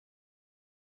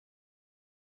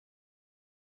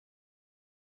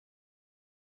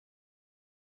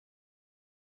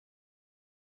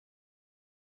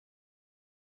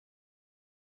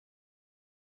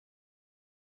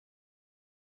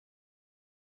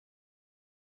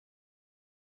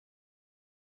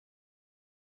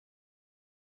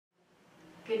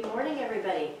Good morning,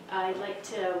 everybody. I'd like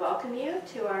to welcome you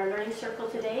to our learning circle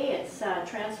today. It's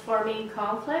Transforming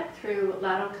Conflict Through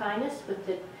Lateral Kindness with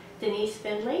Denise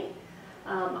Findlay.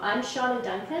 I'm Shauna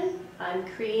Duncan. I'm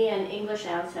Cree and English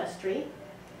ancestry.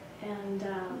 And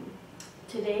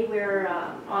today we're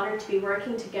honored to be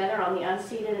working together on the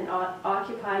unceded and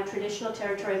occupied traditional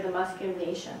territory of the Musqueam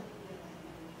Nation.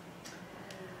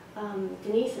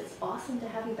 Denise, it's awesome to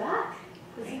have you back.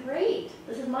 This is great.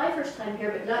 This is my first time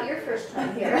here, but not your first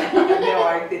time here. No,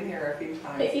 I've been here a few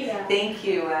times. Yeah. Thank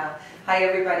you. Hi,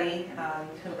 everybody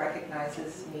who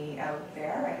recognizes me out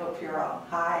there. I hope you're all,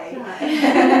 hi.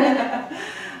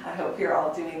 I hope you're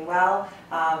all doing well.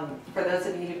 For those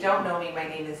of you who don't know me, my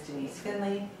name is Denise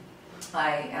Findlay.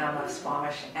 I am of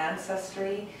Squamish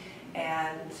ancestry,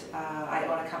 and I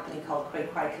own a company called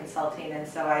Crusade Consulting, and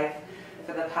so I've,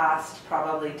 for the past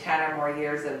probably 10 or more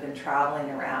years, I've been traveling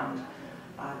around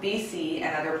BC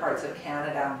and other parts of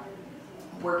Canada,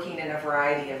 working in a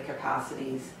variety of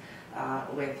capacities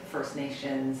with First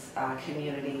Nations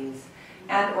communities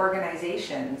and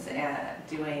organizations, and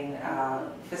doing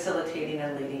facilitating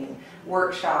and leading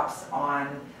workshops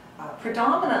on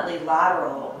predominantly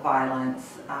lateral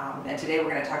violence. And today we're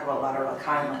going to talk about lateral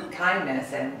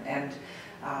kindness and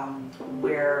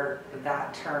where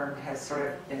that term has sort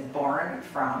of been born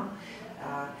from.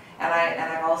 And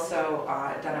I've also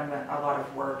done a lot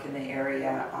of work in the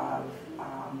area of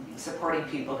supporting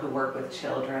people who work with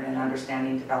children and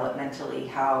understanding developmentally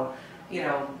how, you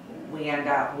know, we end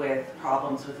up with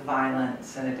problems with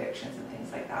violence and addictions and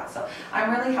things like that. So I'm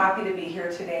really happy to be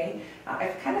here today. I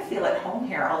kind of feel at home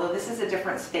here, although this is a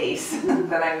different space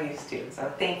than I'm used to.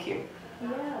 So thank you.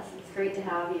 Yes, it's great to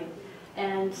have you.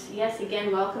 And yes,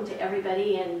 again, welcome to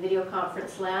everybody in video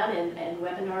conference land and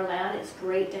webinar land. It's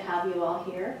great to have you all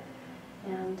here.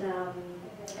 And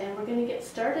we're going to get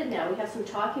started now. We have some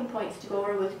talking points to go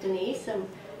over with Denise,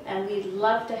 and we'd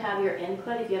love to have your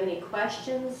input. If you have any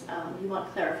questions, you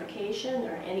want clarification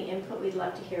or any input, we'd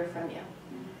love to hear from you.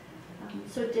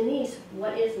 So Denise,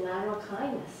 what is lateral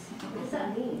kindness? What does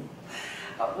that mean?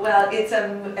 Well, it's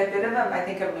a bit of I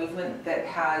think a movement that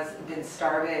has been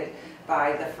started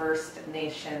by the First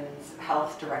Nations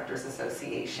Health Directors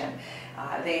Association.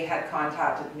 They had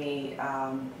contacted me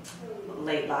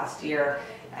late last year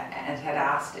and had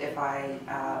asked if I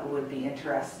would be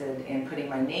interested in putting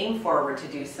my name forward to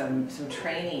do some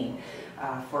training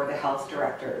for the health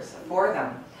directors for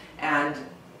them. And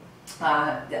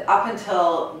up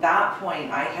until that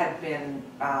point, I had been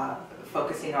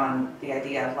focusing on the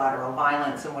idea of lateral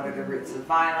violence and what are the roots of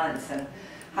violence and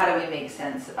how do we make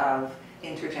sense of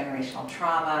intergenerational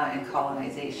trauma and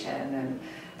colonization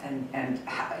and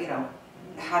how, you know,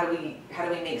 how do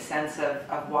we make sense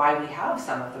of why we have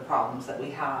some of the problems that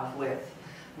we have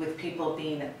with people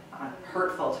being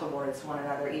hurtful towards one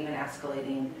another, even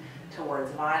escalating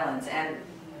towards violence. And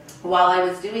while I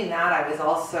was doing that, I was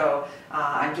also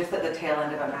I'm just at the tail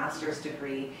end of a master's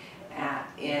degree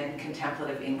in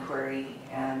contemplative inquiry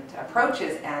and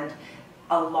approaches, and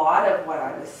a lot of what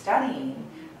I was studying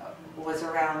was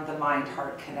around the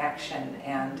mind-heart connection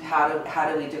and how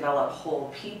do we develop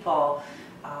whole people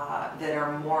that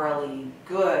are morally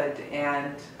good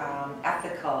and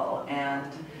ethical and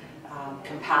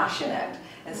compassionate.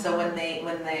 And so when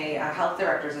the Health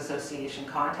Directors Association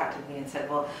contacted me and said,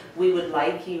 well, we would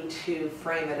like you to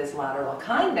frame it as lateral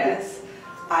kindness,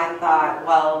 I thought,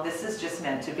 well, this is just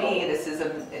meant to be. This is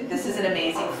an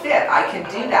amazing fit. I can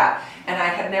do that. And I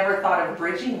had never thought of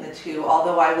bridging the two,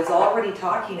 although I was already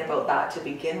talking about that to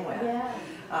begin with. Yeah.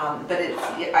 But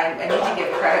I need to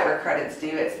give credit where credit's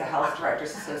due. It's the Health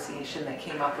Directors Association that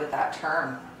came up with that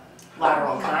term,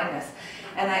 lateral kindness.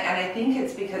 And I think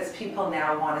it's because people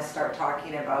now want to start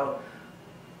talking about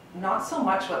not so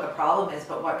much what the problem is,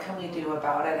 but what can we do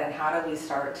about it, and how do we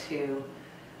start to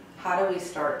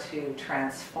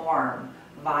transform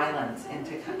violence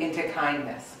into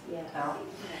kindness? Yes.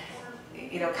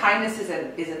 You know, kindness is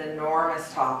an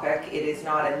enormous topic. It is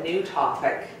not a new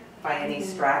topic by any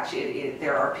stretch.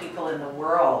 There are people in the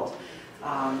world.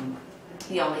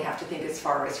 You only have to think as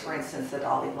far as, for instance, the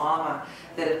Dalai Lama,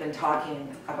 that have been talking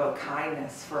about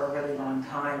kindness for a really long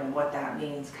time and what that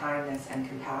means, kindness and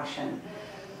compassion.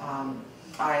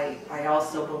 I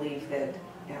also believe that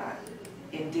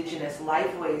Indigenous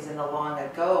lifeways in the long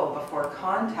ago, before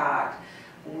contact,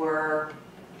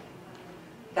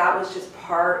 that was just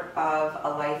part of a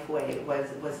lifeway,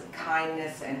 was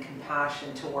kindness and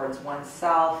compassion towards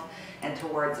oneself and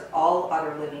towards all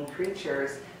other living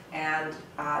creatures and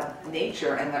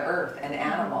nature and the earth and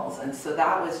animals. And so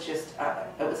that was just,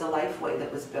 it was a lifeway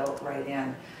that was built right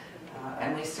in.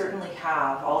 And we certainly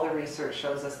have, all the research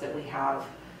shows us that we have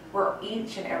we're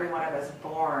each and every one of us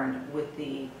born with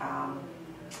the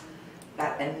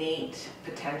that innate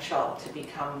potential to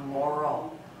become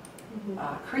moral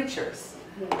creatures,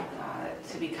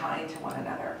 to be kind to one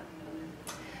another.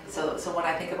 So when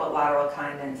I think about lateral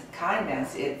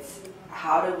kindness, it's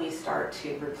how do we start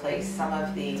to replace some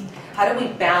of the, how do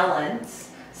we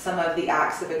balance some of the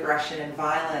acts of aggression and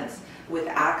violence with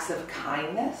acts of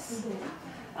kindness?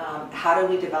 How do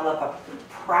we develop a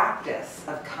practice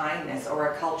of kindness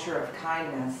or a culture of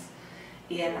kindness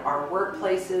in our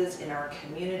workplaces, in our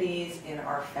communities, in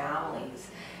our families?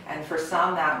 And for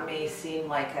some that may seem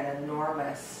like an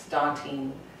enormous,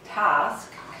 daunting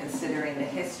task, considering the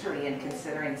history and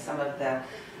considering some of the,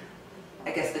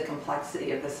 I guess, the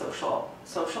complexity of the social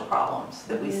problems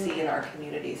that we see in our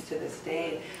communities to this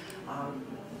day.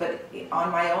 But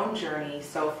on my own journey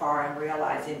so far, I'm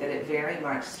realizing that it very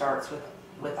much starts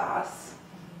with us,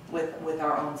 with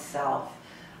our own self,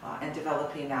 and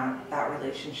developing that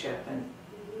relationship and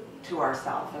to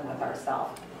ourself and with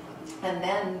ourselves. And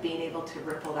then being able to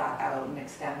ripple that out and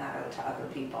extend that out to other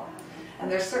people. And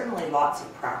there's certainly lots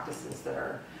of practices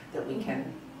that we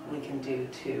can do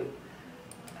to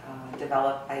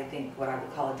develop, I think, what I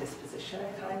would call a disposition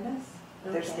of kindness.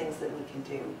 Okay. There's things that we can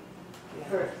do. Yeah.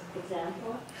 For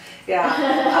example?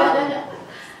 Yeah.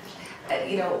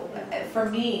 For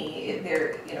me,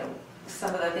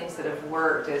 some of the things that have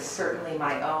worked is certainly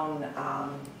my own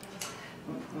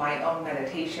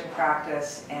meditation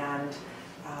practice and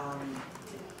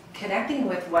connecting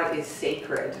with what is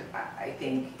sacred, I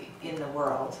think, in the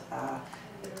world.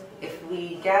 If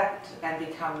we get and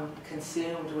become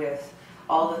consumed with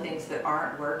all the things that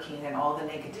aren't working and all the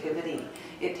negativity,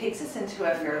 it takes us into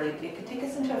a fairly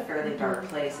dark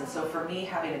place. And so for me,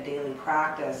 having a daily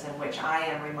practice in which I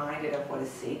am reminded of what is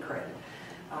sacred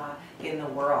in the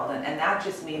world, and that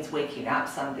just means waking up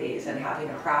some days and having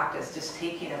a practice, just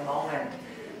taking a moment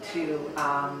to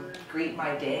greet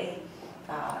my day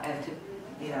and to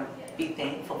be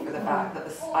thankful for the fact that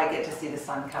I get to see the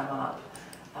sun come up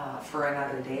for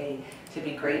another day, to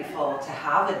be grateful to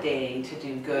have a day to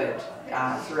do good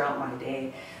throughout my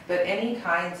day. But any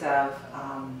kinds of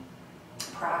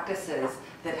practices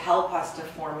that help us to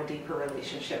form a deeper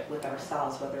relationship with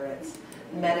ourselves, whether it's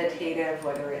meditative,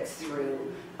 whether it's through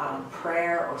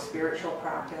prayer or spiritual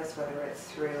practice, whether it's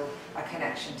through a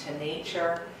connection to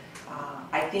nature.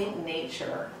 I think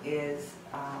nature is,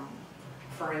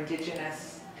 for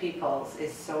Indigenous peoples,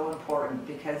 is so important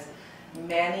because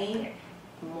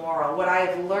what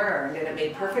I've learned, and it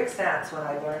made perfect sense when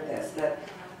I learned this, that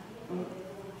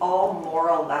all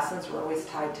moral lessons were always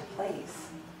tied to place.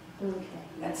 Okay.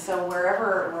 And so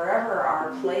wherever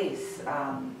our place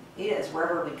is,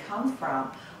 wherever we come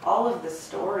from, all of the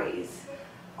stories,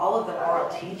 all of the moral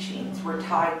teachings were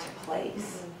tied to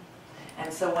place.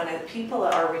 And so when people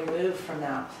are removed from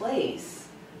that place,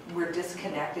 we're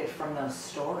disconnected from those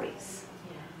stories.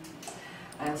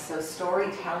 Yeah. And so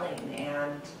storytelling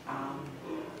and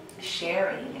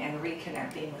sharing and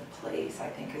reconnecting with place, I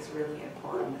think, is really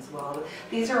important as well.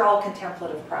 These are all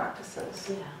contemplative practices.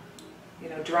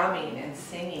 Yeah. Drumming and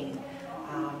singing,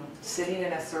 sitting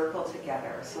in a circle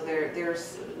together. So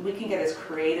we can get as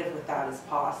creative with that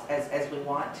as we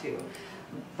want to.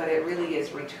 But it really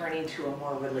is returning to a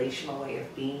more relational way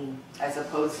of being, as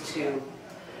opposed to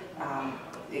an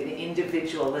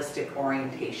individualistic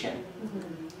orientation,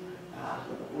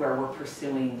 where we're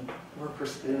pursuing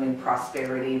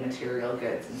prosperity, material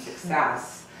goods, and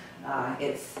success.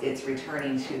 It's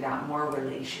returning to that more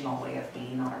relational way of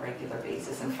being on a regular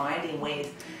basis and finding ways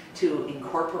to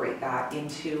incorporate that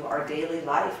into our daily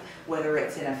life, whether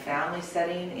it's in a family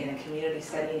setting, in a community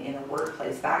setting, in a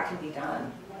workplace. That can be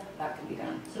done. That can be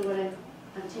done. So what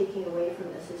I'm taking away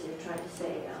from this is you're trying to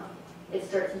say it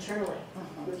starts internally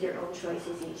with your own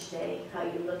choices each day, how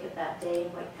you look at that day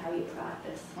and how you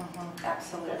practice.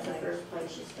 Absolutely. That's the first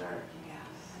place you start. Yes.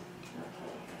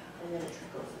 Okay. And then it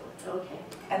trickles out. Okay.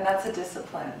 And that's a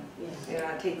discipline.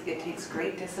 Yes. It takes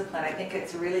great discipline. I think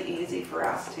it's really easy for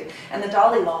us to, and the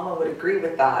Dalai Lama would agree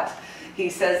with that. He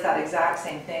says that exact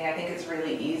same thing. I think it's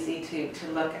really easy to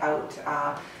look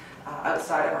outside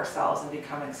of ourselves and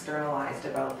become externalized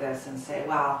about this and say,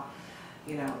 wow,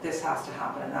 this has to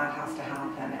happen and that has to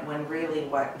happen. And when really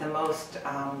what the most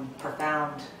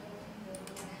profound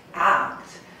act,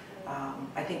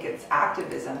 I think it's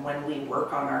activism when we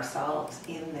work on ourselves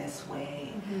in this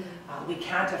way. We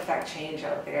can't affect change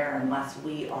out there unless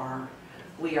we are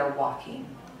walking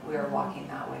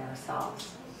that way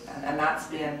ourselves. And that's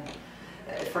been,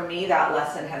 for me, that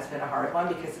lesson has been a hard one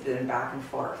because it's been back and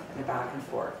forth and back and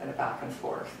forth and back and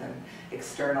forth and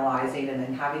externalizing and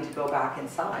then having to go back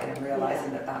inside and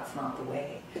realizing that that's not the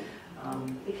way.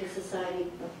 Because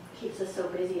society keeps us so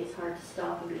busy, it's hard to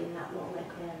stop and be in that moment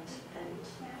and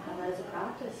have that as a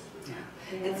practice. Yeah.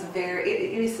 It's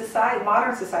very,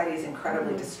 modern society is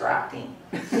incredibly distracting.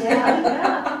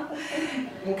 Yeah.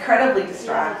 Incredibly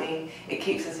distracting. Yeah. It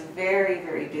keeps us very,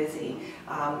 very busy.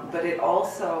 But it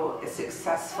also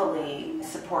successfully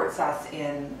supports us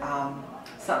in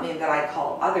something that I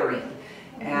call othering.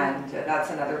 And that's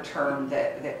another term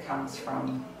that comes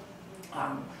from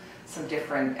some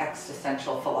different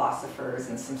existential philosophers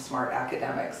and some smart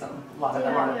academics. A lot of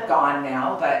them are gone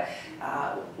now, but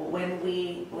when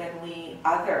we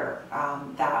other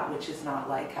that which is not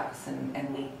like us,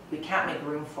 and we can't make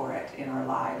room for it in our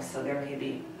lives. So there may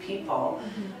be people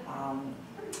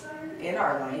in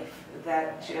our life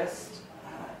that just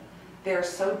they're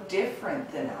so different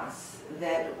than us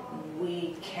that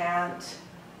we can't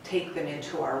take them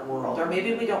into our world, or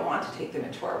maybe we don't want to take them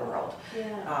into our world.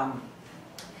 Yeah.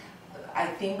 I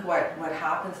think what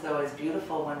happens though is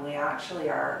beautiful when we actually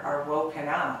are woken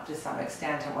up to some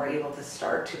extent and we're able to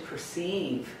start to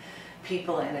perceive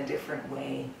people in a different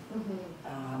way.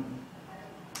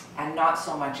 And not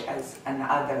so much as an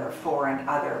other, for an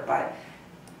other, but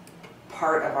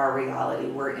part of our reality.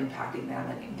 We're impacting them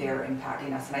and they're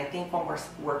impacting us. And I think when we're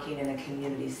working in a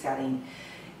community setting,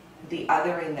 the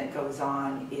othering that goes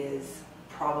on is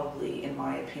probably, in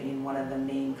my opinion, one of the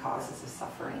main causes of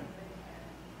suffering.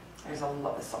 There's all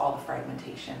the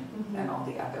fragmentation and all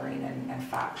the othering and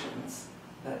factions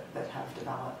that have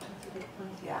developed. That's a good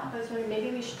point. Yeah. I was wondering,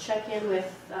 maybe we should check in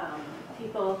with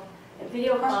people at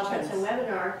video conference and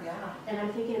webinar. Yeah. And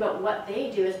I'm thinking about what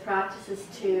they do as practices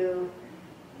to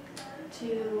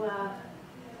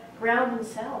ground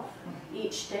themselves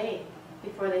each day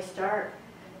before they start.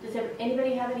 Does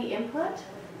anybody have any input?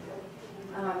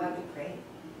 That'd be great.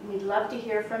 We'd love to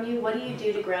hear from you. What do you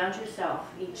do to ground yourself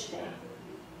each day?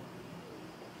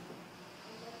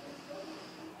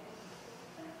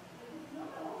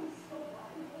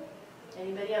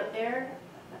 Anybody out there?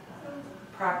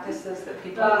 Practices that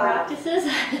people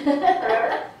Practices?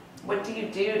 What do you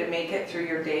do to make it through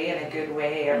your day in a good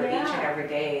way each and every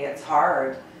day? It's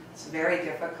hard. It's very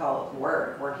difficult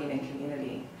work, working in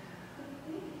community.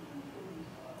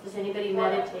 Does anybody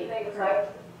meditate?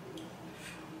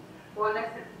 One of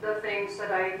the things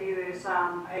that I do is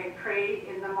I pray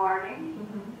in the morning.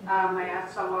 I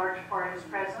ask the Lord for His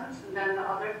presence. And then the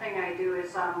other thing I do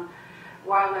is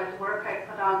while at work I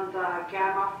put on the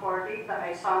Gamma 40, the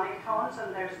isonic tones,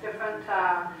 and there's different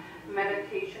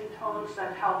meditation tones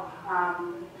that help.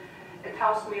 It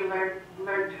helps me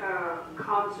learn to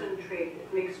concentrate.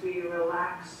 It makes me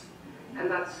relax, and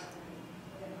that's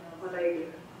what I do.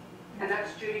 And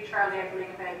that's Judy Charlie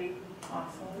Eglink.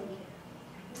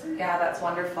 Awesome. Yeah, that's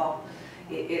wonderful.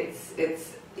 It's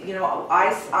you know,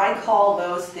 I call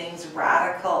those things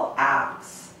radical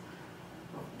acts.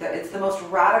 It's the most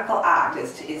radical act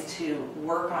is to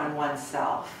work on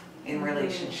oneself in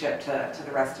relationship to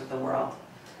the rest of the world.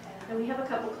 And we have a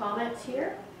couple comments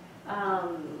here.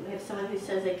 We have someone who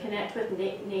says they connect with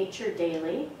nature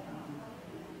daily.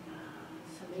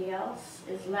 Somebody else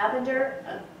is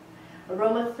lavender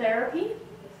aromatherapy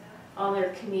on their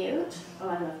commute. Oh,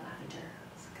 I love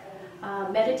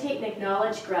lavender. Meditate and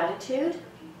acknowledge gratitude.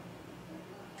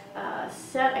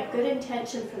 Set a good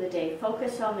intention for the day.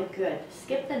 Focus on the good.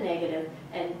 Skip the negative,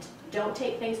 and don't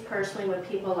take things personally when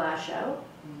people lash out.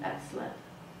 Excellent.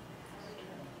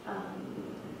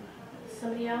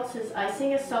 Somebody else is, I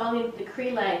sing a song in the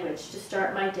Cree language to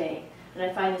start my day, and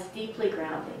I find this deeply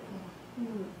grounding.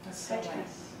 That's so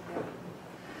nice.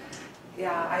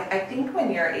 Yeah, I think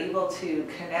when you're able to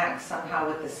connect somehow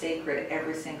with the sacred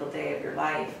every single day of your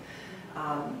life,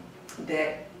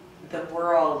 that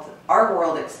our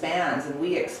world expands and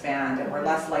we expand, and we're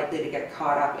less likely to get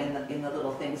caught up in the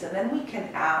little things, and then we can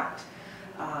act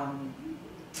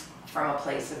from a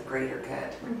place of greater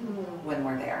good when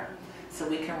we're there. So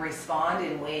we can respond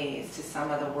in ways to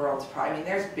some of the world's problems. I mean,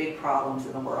 there's big problems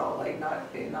in the world, like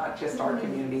not just our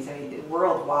communities. I mean,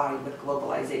 worldwide with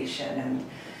globalization and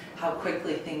how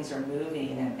quickly things are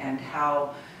moving, and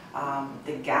how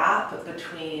the gap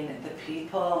between the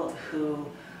people who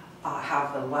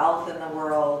have the wealth in the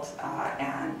world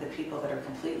and the people that are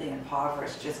completely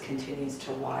impoverished just continues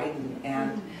to widen.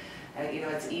 And you know,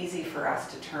 it's easy for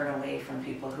us to turn away from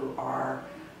people who are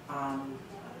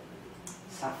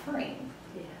suffering,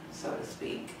 so to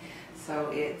speak. So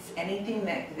it's anything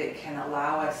that can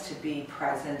allow us to be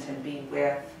present and be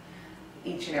with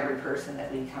each and every person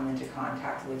that we come into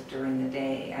contact with during the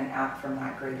day and act from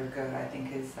that greater good, I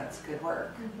think that's good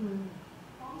work.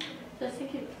 So I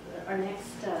think our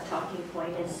next talking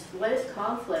point is what is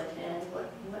conflict and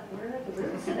where are the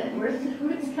roots of it? Where do the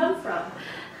roots come from?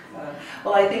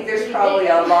 Well, I think there's probably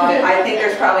a lot. I think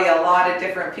there's probably a lot of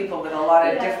different people with a lot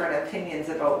of different opinions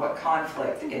about what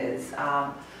conflict is.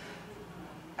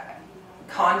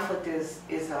 Conflict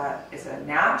is a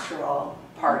natural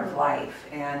part of life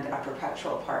and a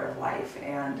perpetual part of life,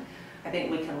 and I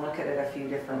think we can look at it a few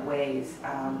different ways.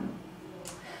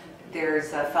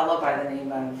 There's a fellow by the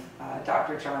name of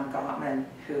Dr. John Gottman,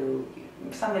 who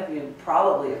some of you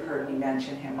probably have heard me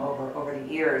mention him over the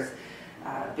years,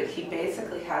 but he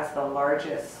basically has the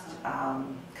largest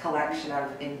collection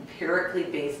of empirically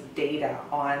based data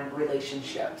on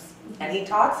relationships. And he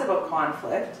talks about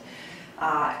conflict,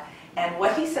 and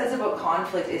what he says about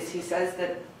conflict is he says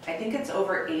that I think it's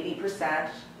over 80%,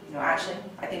 no, actually,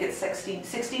 I think it's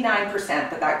 69%,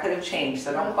 but that could have changed,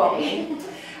 so don't quote me,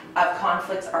 of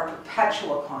conflicts are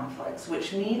perpetual conflicts,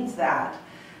 which means that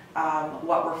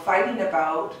what we're fighting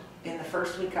about in the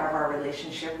first week of our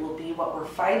relationship will be what we're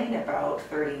fighting about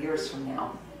 30 years from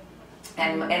now.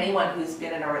 And anyone who's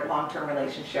been in a long-term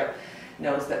relationship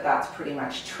knows that that's pretty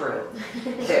much true.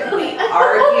 That we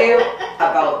argue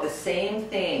about the same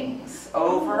things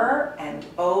over and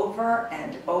over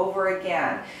and over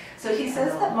again. So he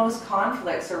says that most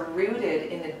conflicts are rooted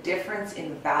in a difference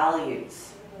in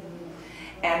values.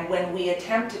 And when we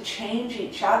attempt to change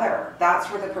each other, that's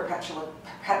where the perpetual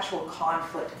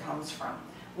conflict comes from.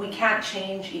 We can't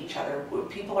change each other.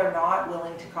 People are not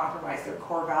willing to compromise their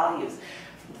core values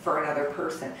for another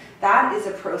person. That is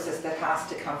a process that has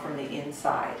to come from the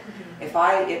inside. If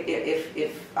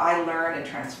I learn and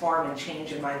transform and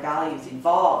change and my values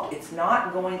evolve, it's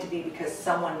not going to be because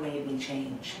someone made me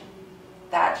change.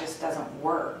 That just doesn't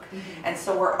work. And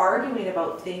so we're arguing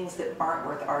about things that aren't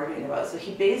worth arguing about. So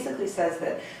he basically says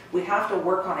that we have to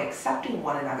work on accepting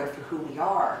one another for who we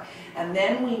are. And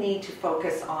then we need to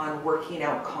focus on working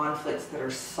out conflicts that are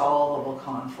solvable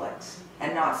conflicts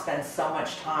and not spend so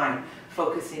much time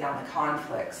focusing on the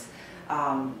conflicts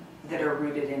that are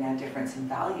rooted in a difference in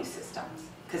value systems,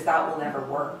 because that will never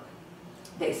work,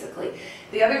 basically.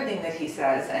 The other thing that he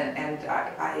says, and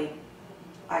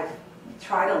I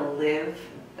try to live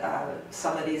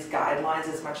some of these guidelines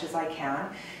as much as I can.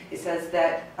 He says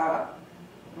that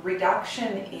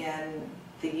reduction in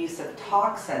the use of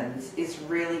toxins is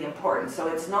really important. So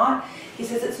it's not, he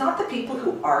says, it's not the people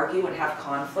who argue and have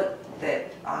conflict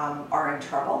that are in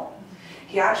trouble.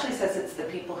 He actually says it's the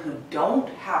people who don't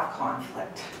have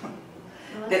conflict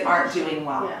that aren't doing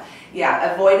well.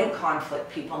 Yeah, avoidant conflict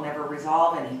people never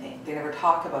resolve anything. They never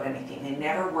talk about anything. They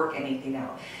never work anything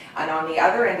out. And on the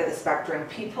other end of the spectrum,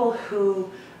 people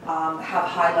who have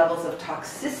high levels of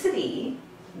toxicity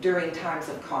during times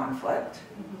of conflict,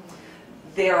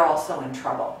 they're also in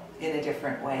trouble in a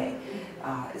different way.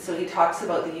 So he talks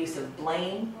about the use of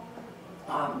blame.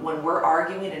 When we're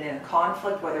arguing and in a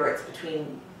conflict, whether it's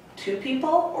between two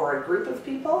people or a group of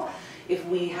people, if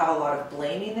we have a lot of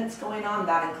blaming that's going on,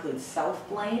 that includes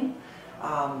self-blame,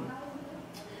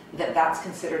 that's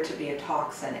considered to be a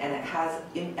toxin, and it has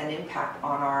an impact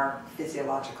on our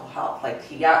physiological health. Like,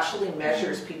 he actually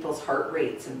measures people's heart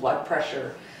rates and blood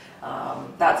pressure.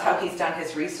 That's how he's done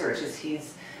his research, is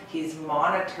he's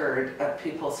monitored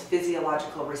people's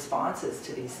physiological responses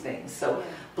to these things. So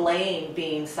blame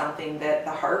being something that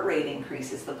the heart rate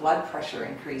increases, the blood pressure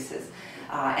increases.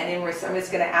 And I'm just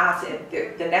going to ask,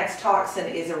 the next toxin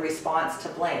is a response to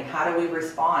blame. How do we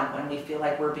respond when we feel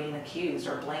like we're being accused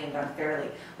or blamed unfairly?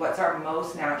 What's our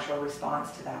most natural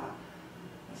response to that?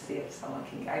 Let's see if someone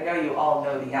can, I know you all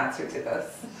know the answer to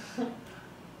this.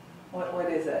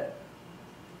 What is it?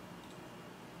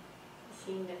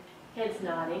 Seeing the heads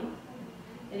nodding.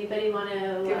 Anybody want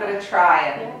to give it a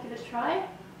try? Yeah, give it a try.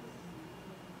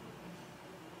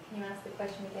 Can you ask the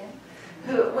question again?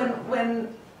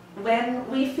 When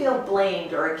we feel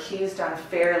blamed or accused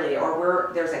unfairly,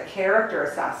 or there's a character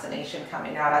assassination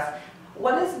coming at us,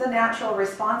 what is the natural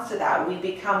response to that? We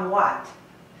become what?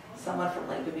 Someone from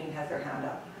Lake Babine has their hand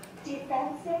up.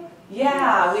 Defensive?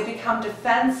 Yeah, we become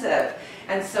defensive.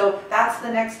 And so that's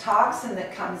the next toxin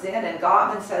that comes in, and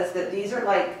Gottman says that these are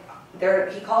like,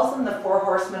 he calls them the 4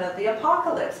 horsemen of the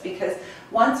apocalypse, because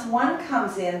once one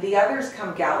comes in, the others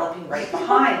come galloping right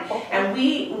behind, and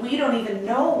we don't even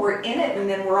know we're in it, and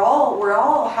then we're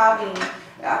all having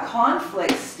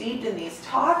conflict steeped in these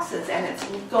toxins, and it's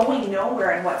going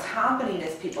nowhere. And what's happening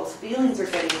is people's feelings are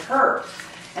getting hurt,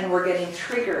 and we're getting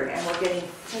triggered, and we're getting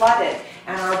flooded,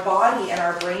 and our body and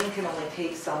our brain can only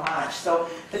take so much. So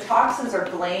the toxins are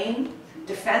blame,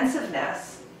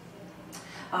 defensiveness,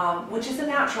 which is a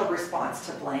natural response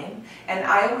to blame. And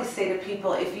I always say to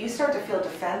people, if you start to feel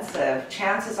defensive,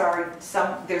 chances are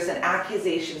there's an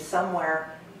accusation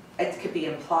somewhere. It could be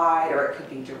implied or it could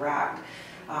be direct.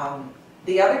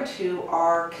 The other two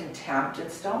are contempt and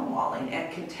stonewalling.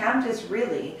 And contempt is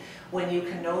really when you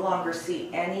can no longer see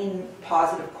any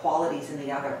positive qualities in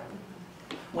the other.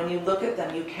 When you look at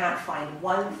them, you can't find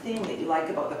one thing that you like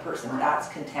about the person. That's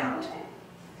contempt.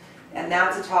 And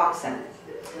that's a toxin.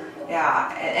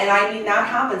 Yeah, and I mean, that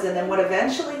happens. And then what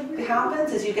eventually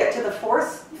happens is you get to the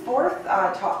fourth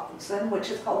toxin,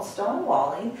 which is called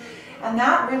stonewalling. And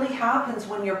that really happens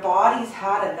when your body's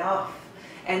had enough.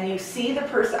 And you see the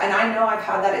person, and I know I've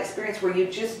had that experience where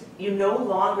you no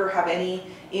longer have any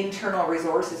internal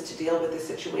resources to deal with the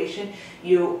situation.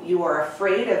 You are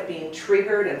afraid of being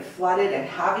triggered and flooded and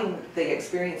having the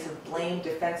experience of blame,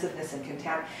 defensiveness, and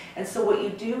contempt. And so what you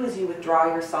do is you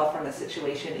withdraw yourself from the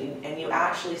situation and you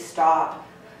actually stop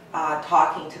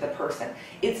talking to the person.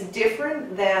 It's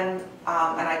different than,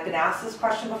 and I've been asked this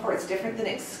question before, it's different than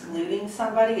excluding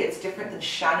somebody, it's different than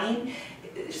shunning.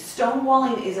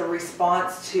 Stonewalling is a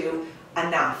response to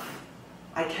enough.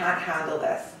 I can't handle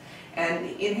this. And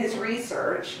in his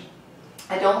research,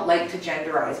 I don't like to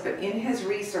genderize, but in his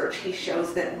research he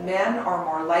shows that men are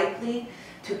more likely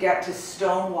to get to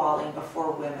stonewalling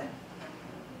before women.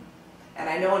 And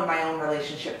I know in my own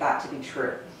relationship that to be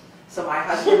true. So my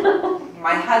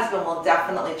husband will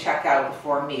definitely check out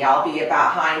before me. I'll be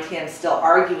behind him still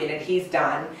arguing and he's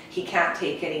done. He can't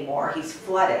take anymore. He's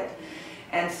flooded.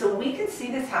 And so we can see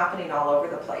this happening all over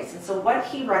the place. And so what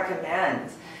he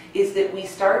recommends is that we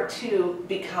start to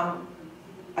become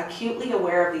acutely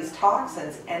aware of these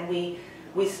toxins and we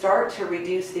start to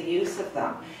reduce the use of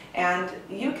them. And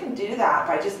you can do that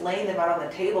by just laying them out on the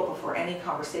table before any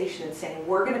conversation and saying,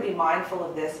 we're going to be mindful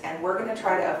of this and we're going to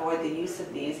try to avoid the use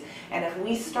of these. And if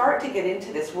we start to get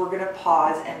into this, we're going to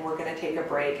pause and we're going to take a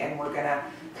break and we're going to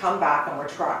come back and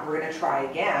we're going to try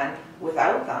again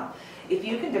without them. If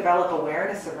you can develop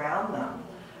awareness around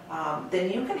them,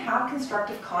 then you can have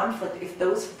constructive conflict if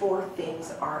those four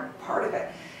things aren't part of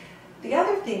it. The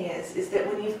other thing is that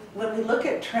when we look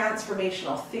at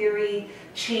transformational theory,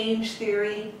 change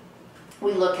theory,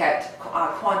 we look at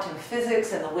quantum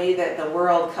physics and the way that the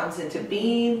world comes into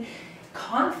being,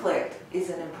 conflict is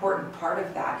an important part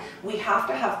of that. We have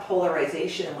to have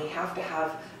polarization and we have to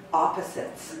have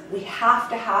opposites. We have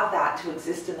to have that to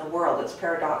exist in the world. It's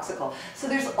paradoxical. So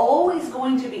there's always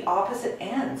going to be opposite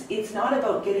ends. It's not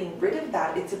about getting rid of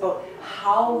that. It's about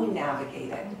how we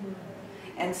navigate it.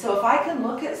 And so if I can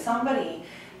look at somebody,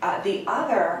 the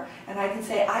other, and I can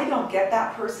say, I don't get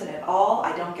that person at all.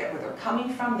 I don't get where they're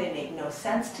coming from. They make no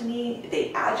sense to me.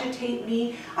 They agitate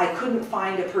me. I couldn't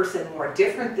find a person more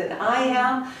different than I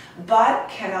am. But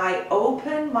can I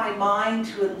open my mind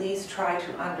to at least try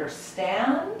to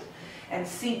understand and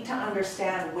seek to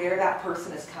understand where that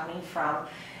person is coming from,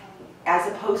 as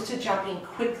opposed to jumping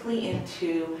quickly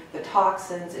into the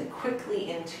toxins and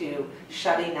quickly into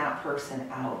shutting that person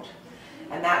out.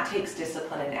 And that takes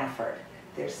discipline and effort.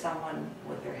 There's someone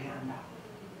with their hand up.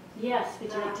 Yes,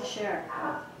 would you like to share?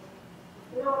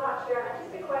 No, not sure.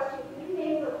 Just a question. Can you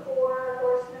name the 4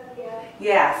 horsemen again?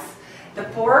 Yes. The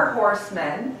 4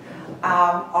 horsemen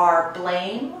are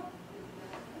blame,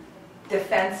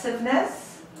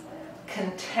 defensiveness,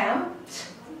 contempt,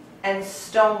 and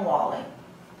stonewalling.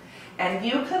 And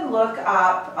you can look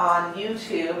up on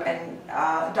YouTube and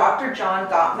Dr.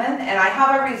 John Gottman, and I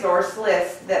have a resource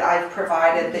list that I've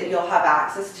provided that you'll have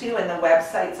access to, and the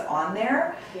website's on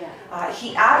there. Yeah.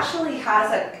 He actually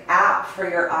has an app for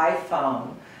your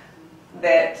iPhone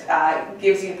that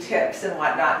gives you tips and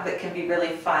whatnot that can be really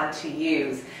fun to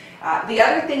use. The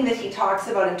other thing that he talks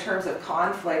about in terms of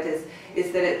conflict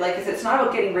is that it's not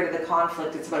about getting rid of the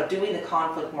conflict, it's about doing the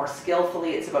conflict more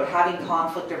skillfully. It's about having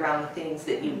conflict around the things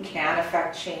that you can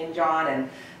affect change on and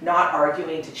not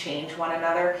arguing to change one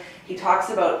another. He talks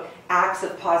about acts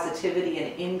of positivity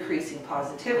and increasing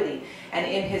positivity. And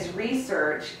in his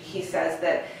research, he says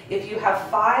that if you have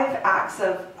 5 acts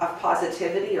of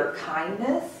positivity or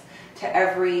kindness to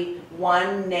every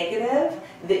 1 negative,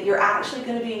 that you're actually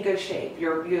going to be in good shape.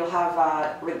 You'll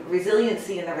have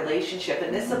resiliency in the relationship.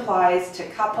 And this applies to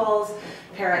couples,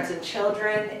 parents and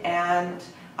children, and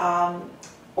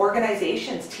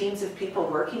organizations, teams of people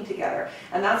working together.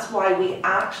 And that's why we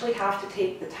actually have to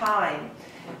take the time.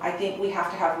 I think we have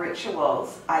to have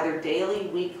rituals, either daily,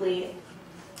 weekly,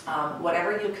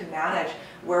 whatever you can manage,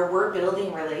 where we're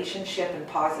building relationship and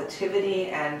positivity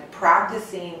and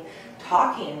practicing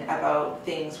talking about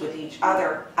things with each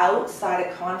other outside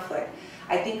of conflict.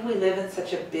 I think we live in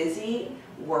such a busy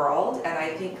world, and I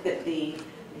think that the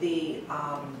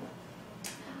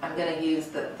I'm going to use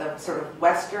the sort of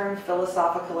Western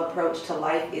philosophical approach to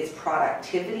life is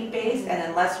productivity based, and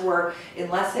unless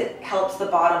it helps the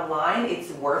bottom line,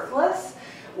 it's worthless.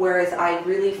 Whereas I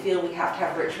really feel we have to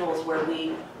have rituals where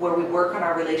we work on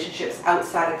our relationships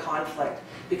outside of conflict.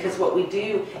 Because what we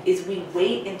do is we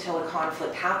wait until a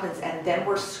conflict happens, and then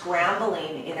we're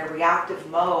scrambling in a reactive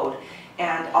mode.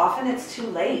 And often it's too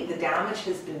late. The damage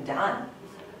has been done.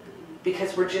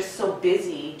 Because we're just so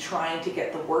busy trying to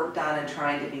get the work done and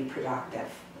trying to be productive.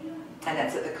 And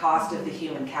it's at the cost of the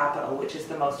human capital, which is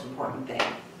the most important thing.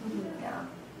 Yeah.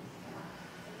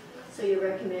 So you're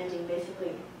recommending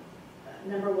basically,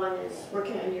 number one is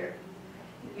working on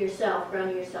yourself,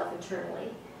 grounding yourself internally.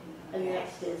 And the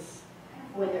next is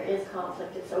when there is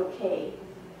conflict, it's okay,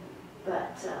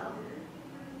 but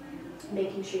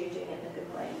making sure you're doing it in a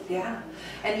good way. Yeah,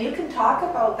 and you can talk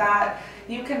about that.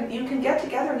 You can get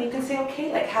together and you can say,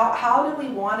 okay, like how do we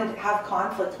want to have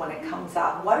conflict when it comes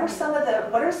up? What are some of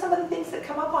the things that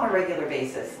come up on a regular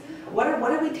basis? What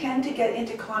do we tend to get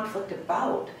into conflict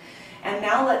about? And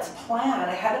now let's plan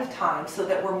ahead of time so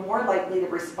that we're more likely to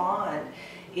respond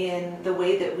in the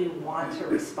way that we want to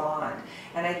respond.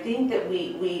 And I think that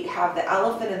we have the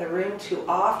elephant in the room too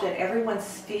often.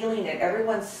 Everyone's feeling it,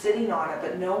 everyone's sitting on it,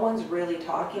 but no one's really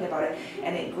talking about it.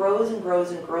 And it grows and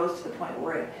grows and grows to the point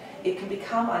where it can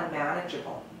become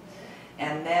unmanageable.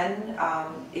 And then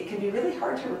it can be really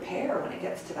hard to repair when it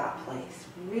gets to that place.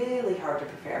 Really hard to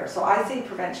repair. So I say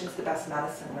prevention's the best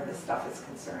medicine where this stuff is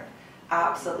concerned.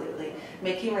 Absolutely.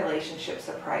 Making relationships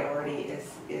a priority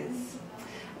is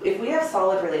if we have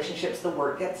solid relationships, the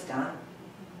work gets done.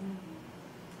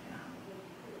 Yeah.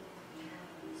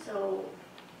 So,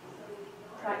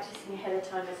 practicing ahead of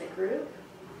time as a group.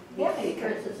 Yeah, For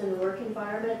instance, in the work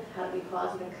environment, how to be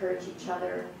positive, encourage each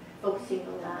other, focusing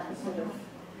on that instead of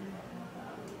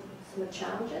some of the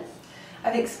challenges.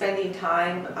 I think spending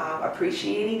time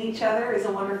appreciating each other is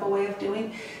a wonderful way of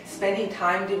doing. Spending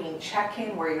time doing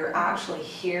check-in where you're actually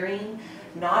hearing,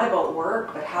 not about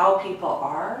work, but how people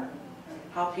are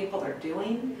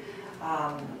doing,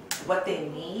 what they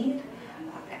need,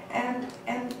 and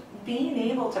being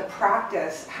able to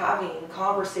practice having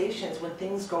conversations when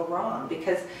things go wrong,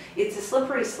 because it's a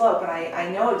slippery slope. And I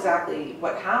know exactly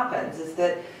what happens is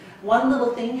that one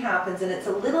little thing happens, and it's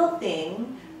a little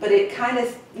thing, but it kind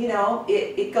of,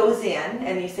 it goes in,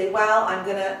 and you say, well, I'm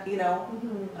gonna,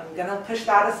 I'm gonna push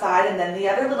that aside, and then the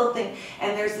other little thing,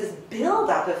 and there's this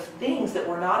buildup of things that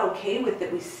we're not okay with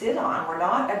that we sit on, we're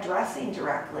not addressing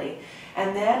directly,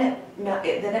 and then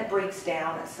it breaks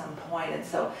down at some point. And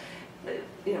so,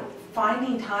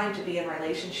 finding time to be in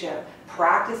relationship,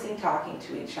 practicing talking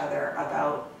to each other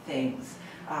about things.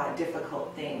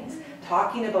 Difficult things,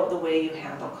 talking about the way you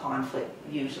handle conflict.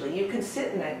 Usually you can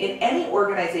sit in any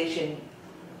organization,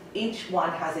 each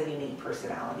one has a unique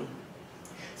personality.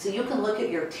 So you can look at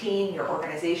your team, your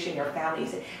organization, your family,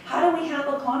 and say, how do we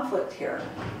handle conflict here?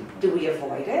 Do we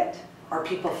avoid it? Are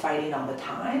people fighting all the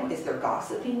time? Is there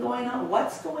gossiping going on?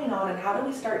 What's going on, and how do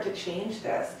we start to change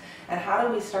this? And how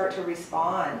do we start to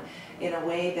respond in a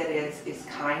way that is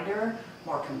kinder,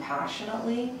 more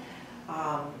compassionately,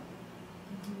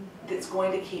 that's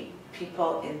going to keep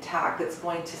people intact, that's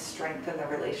going to strengthen the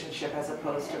relationship as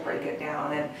opposed to break it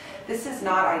down. And this is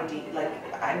not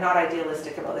I'm not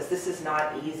idealistic about this. This is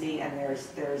not easy, and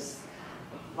there's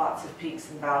lots of peaks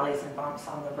and valleys and bumps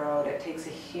on the road. It takes a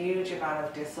huge amount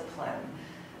of discipline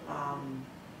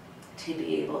to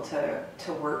be able to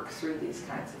work through these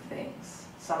kinds of things.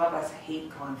 Some of us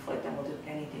hate conflict and will do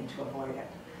anything to avoid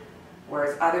it,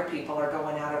 whereas other people are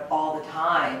going at it all the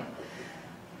time.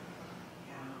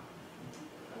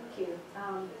 Thank you.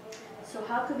 So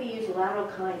how could we use lateral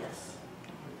kindness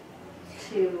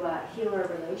to heal our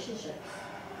relationships?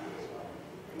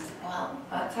 Well,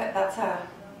 I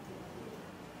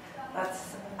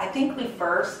think we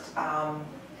first, I'm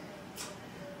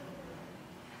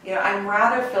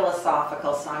rather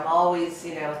philosophical, so I'm always,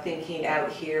 thinking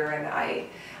out here, and I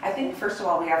think first of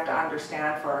all we have to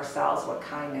understand for ourselves what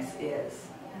kindness is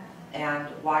and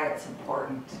why it's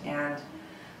important, and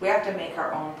we have to make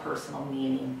our own personal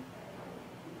meaning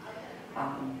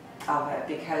of it,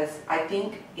 because I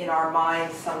think in our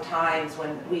minds sometimes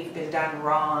when we've been done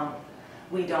wrong,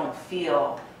 we don't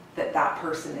feel that that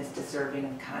person is deserving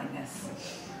of kindness.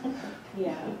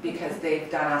 Yeah. Because they've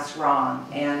done us wrong.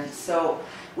 And so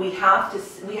we have to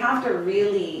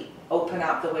really open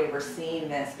up the way we're seeing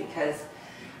this, because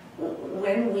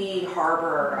when we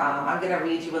harbor, I'm going to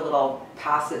read you a little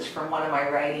passage from one of my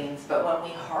writings, but when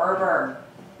we harbor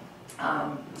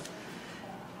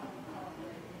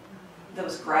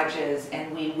those grudges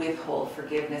and we withhold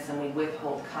forgiveness and we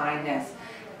withhold kindness,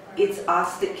 it's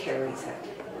us that carries it.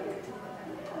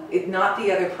 It's not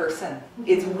the other person.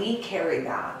 It's we carry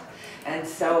that. And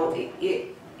so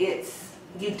it's,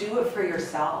 you do it for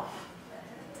yourself.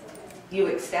 You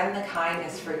extend the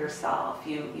kindness for yourself.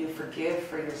 You forgive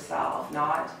for yourself,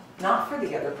 not for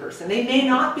the other person. They may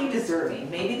not be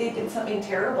deserving. Maybe they did something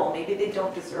terrible. Maybe they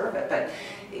don't deserve it. But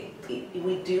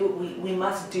we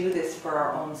must do this for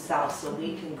our own self so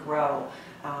we can grow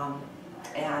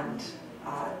and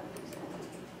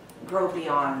grow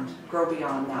beyond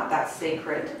that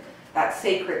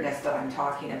sacredness that I'm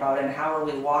talking about. And how are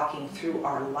we walking through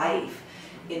our life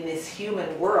in this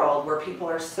human world where people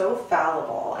are so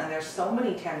fallible and there's so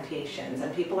many temptations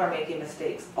and people are making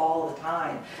mistakes all the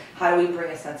time? How do we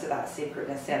bring a sense of that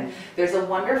sacredness in? There's a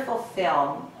wonderful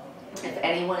film, if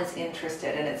anyone is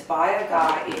interested, and it's by a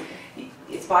guy,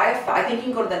 I think you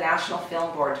can go to the National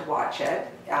Film Board to watch it.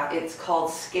 It's called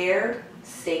Scared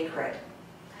Sacred,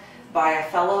 by a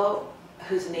fellow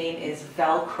whose name is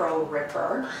Velcro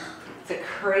Ripper. It's a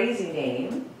crazy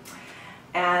name.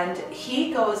 And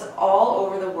he goes all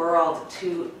over the world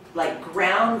to like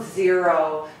ground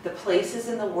zero, the places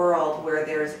in the world where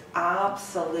there's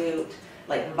absolute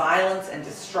like violence and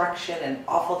destruction and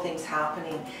awful things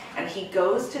happening. And he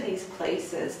goes to these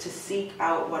places to seek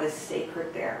out what is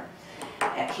sacred there.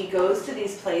 And he goes to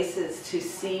these places to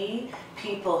see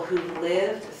people who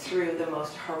lived through the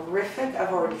most horrific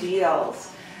of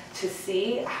ordeals, to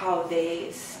see how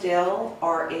they still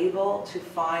are able to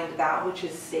find that which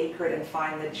is sacred and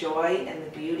find the joy and the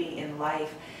beauty in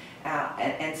life,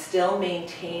 and still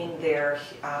maintain their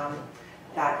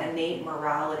that innate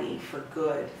morality for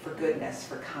good, for goodness,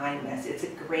 for kindness. It's a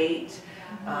great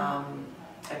film.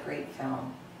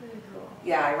 Very cool.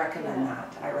 Yeah, I recommend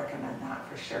that. I recommend that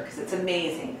for sure, because it's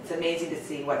amazing. It's amazing to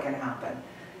see what can happen.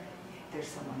 There's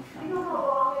someone Do you from. know how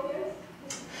long it is?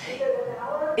 Is it an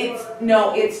hour?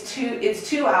 It's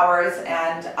 2 hours,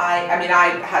 and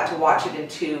I had to watch it in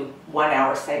 2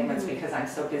 1-hour segments because I'm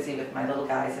so busy with my little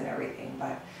guys and everything.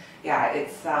 But yeah,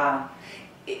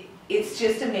 it's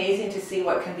just amazing to see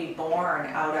what can be born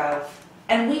out of.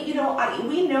 And we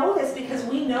know this because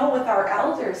we know with our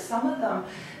elders, some of them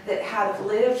that have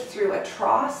lived through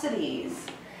atrocities,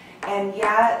 and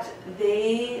yet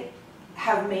they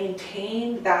have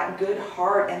maintained that good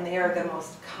heart, and they are the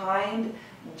most kind,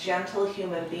 gentle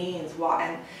human beings,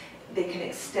 and they can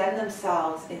extend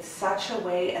themselves in such a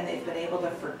way, and they've been able to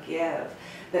forgive.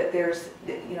 That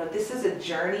this is a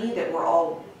journey that we're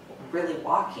all really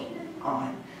walking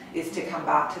on, is to come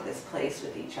back to this place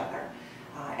with each other.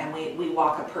 And we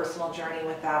walk a personal journey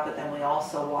with that, but then we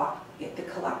also walk the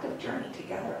collective journey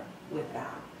together with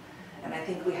that. And I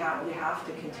think we have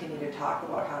to continue to talk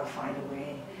about how to find a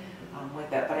way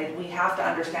with it. But we have to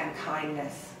understand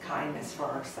kindness for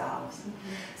ourselves.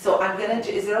 Mm-hmm. So I'm gonna.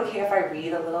 Is it okay if I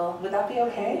read a little? Would that be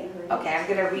okay? Okay, I'm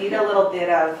gonna read a little bit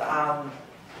of.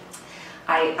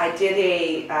 I did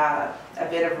a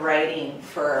bit of writing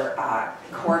for a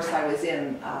course I was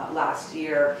in last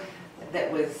year.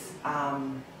 That was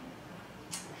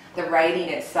the writing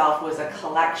itself was a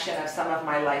collection of some of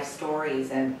my life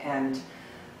stories and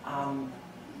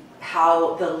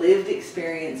how the lived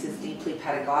experience is deeply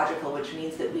pedagogical, which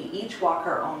means that we each walk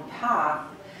our own path,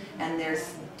 and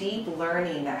there's deep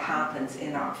learning that happens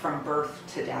from birth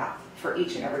to death for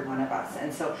each and every one of us.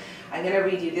 And so I'm going to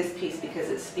read you this piece because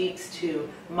it speaks to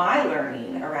my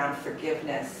learning around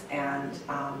forgiveness and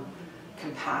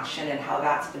compassion, and how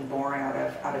that's been born out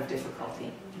of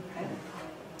difficulty. Okay?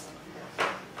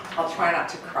 I'll try not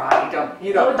to cry.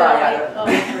 You don't cry out of. Oh,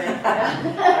 great.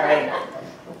 Yeah. All right.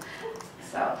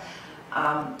 So,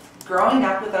 growing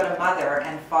up without a mother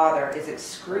and father is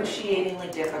excruciatingly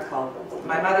difficult.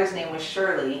 My mother's name was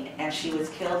Shirley, and she was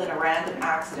killed in a random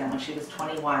accident when she was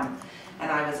 21,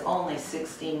 and I was only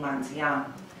 16 months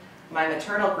young. My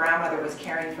maternal grandmother was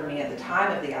caring for me at the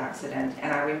time of the accident,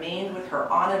 and I remained with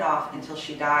her on and off until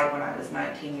she died when I was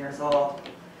 19 years old.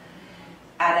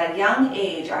 At a young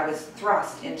age, I was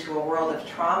thrust into a world of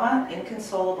trauma,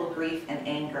 inconsolable grief, and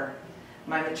anger.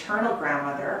 My maternal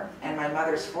grandmother and my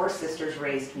mother's 4 sisters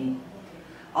raised me.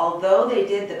 Although they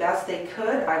did the best they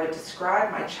could, I would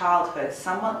describe my childhood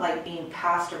somewhat like being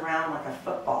passed around like a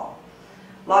football.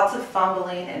 Lots of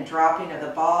fumbling and dropping of the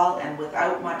ball, and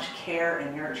without much care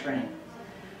and nurturing.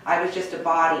 I was just a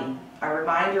body, a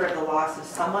reminder of the loss of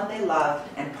someone they loved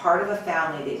and part of a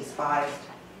family they despised.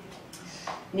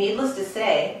 Needless to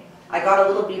say, I got a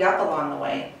little beat up along the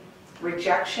way.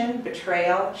 Rejection,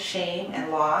 betrayal, shame,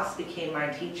 and loss became my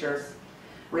teachers.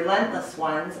 Relentless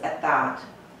ones at that.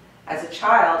 As a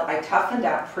child, I toughened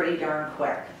up pretty darn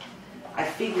quick. I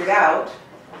figured out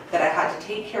that I had to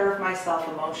take care of myself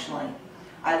emotionally.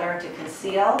 I learned to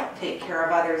conceal, take care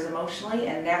of others emotionally,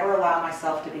 and never allow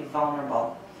myself to be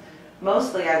vulnerable.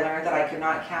 Mostly, I learned that I could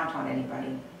not count on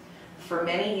anybody. For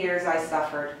many years, I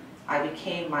suffered. I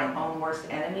became my own worst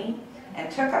enemy and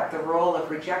took up the role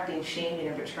of rejecting, shaming,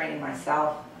 and betraying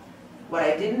myself. What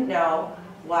I didn't know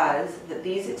was that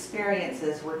these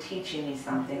experiences were teaching me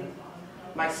something.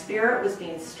 My spirit was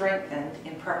being strengthened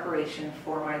in preparation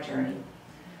for my journey,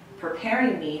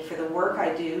 preparing me for the work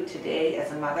I do today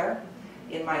as a mother,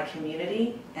 in my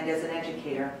community, and as an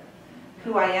educator.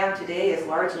 Who I am today is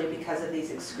largely because of these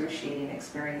excruciating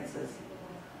experiences.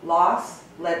 Loss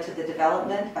led to the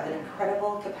development of an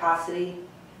incredible capacity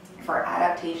for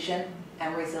adaptation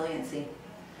and resiliency.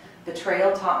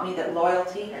 Betrayal taught me that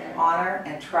loyalty, honor,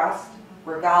 and trust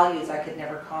were values I could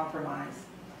never compromise.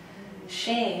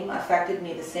 Shame affected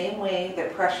me the same way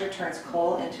that pressure turns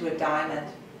coal into a diamond,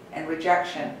 and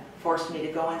rejection forced me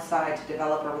to go inside to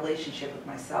develop a relationship with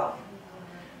myself.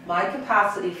 My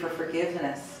capacity for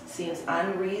forgiveness seems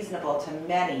unreasonable to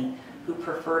many who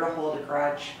prefer to hold a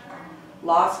grudge.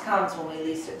 Loss comes when we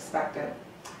least expect it.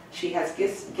 She has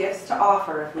gifts to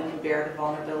offer if we can bear the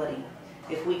vulnerability,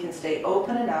 if we can stay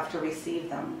open enough to receive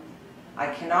them. I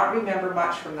cannot remember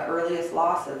much from the earliest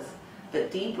losses,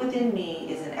 but deep within me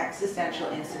is an existential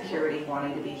insecurity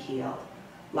wanting to be healed.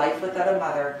 Life without a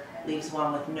mother leaves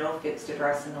one with no fixed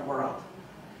address in the world.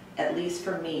 At least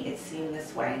for me, it seemed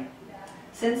this way.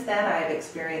 Since then, I have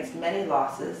experienced many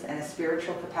losses, and a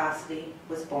spiritual capacity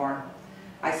was born.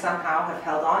 I somehow have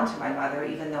held on to my mother,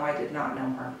 even though I did not know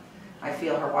her. I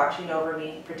feel her watching over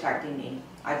me, protecting me.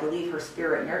 I believe her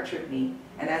spirit nurtured me,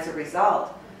 and as a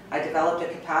result, I developed a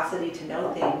capacity to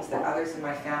know things that others in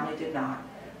my family did not.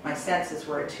 My senses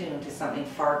were attuned to something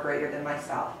far greater than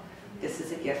myself. This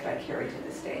is a gift I carry to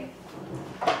this day.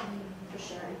 For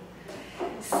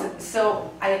sharing.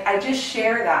 So I just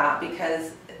share that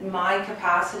because my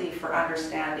capacity for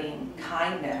understanding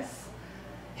kindness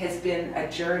has been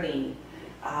a journey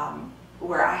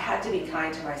where I had to be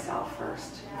kind to myself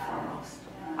first and foremost.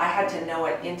 I had to know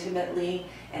it intimately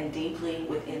and deeply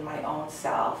within my own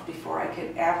self before I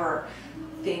could ever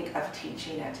think of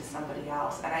teaching it to somebody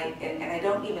else. And I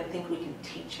don't even think we can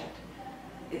teach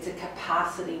it. It's a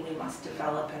capacity we must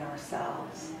develop in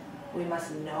ourselves. We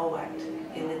must know it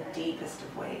in the deepest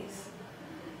of ways.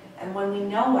 And when we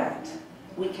know it,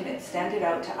 we can extend it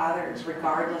out to others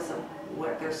regardless of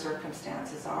what their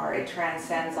circumstances are. It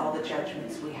transcends all the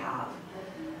judgments we have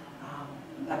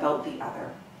about the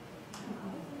other.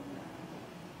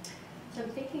 So I'm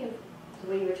thinking of the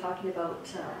way you were talking about,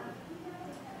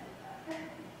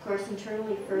 of course,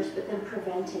 internally first, but then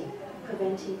preventing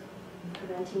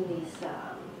these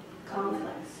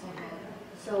conflicts.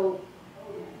 So,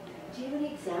 do you have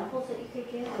any examples that you could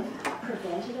give of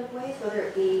preventative ways, whether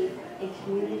it be in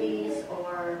communities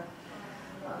or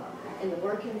in the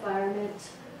work environment?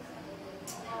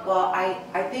 Well,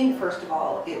 I think, first of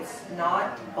all, it's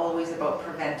not always about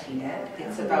preventing it.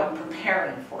 It's about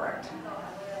preparing for it.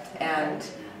 And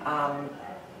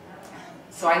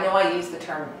so I know I use the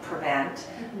term prevent,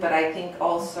 but I think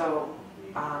also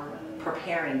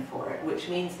preparing for it, which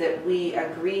means that we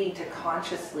agree to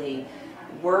consciously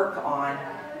work on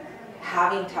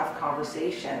having tough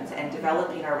conversations and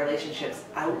developing our relationships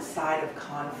outside of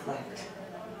conflict.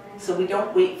 So we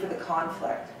don't wait for the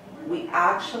conflict. We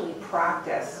actually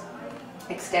practice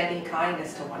extending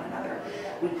kindness to one another.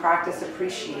 We practice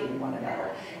appreciating one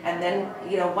another. And then,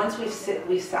 once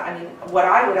what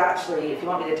I would actually, if you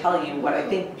want me to tell you what I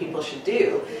think people should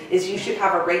do, is you should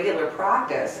have a regular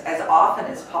practice as often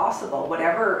as possible,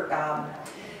 whatever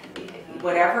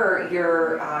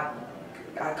your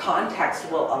context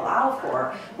will allow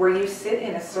for, where you sit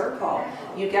in a circle,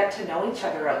 you get to know each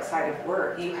other outside of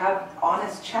work, you have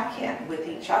honest check-in with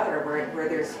each other where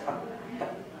there's a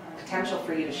potential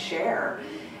for you to share,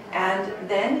 and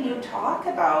then you talk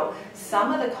about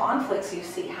some of the conflicts you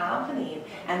see happening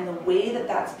and the way that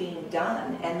that's being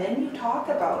done, and then you talk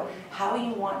about how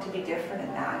you want to be different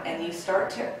in that, and you start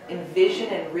to envision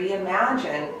and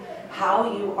reimagine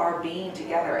how you are being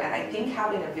together. And I think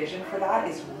having a vision for that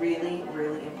is really,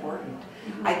 really important.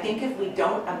 I think if we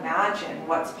don't imagine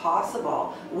what's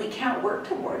possible, we can't work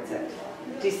towards it.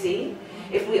 Do you see?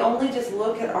 If we only just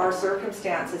look at our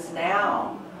circumstances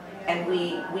now and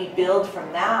we build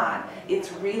from that,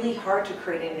 it's really hard to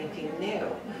create anything new.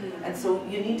 And so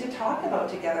you need to talk about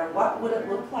together, what would it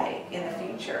look like in the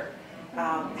future?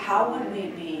 How would we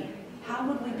be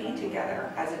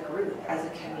together as a group, as a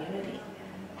community?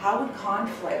 How would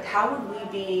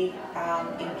we be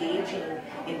engaging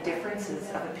in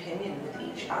differences of opinion with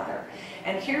each other?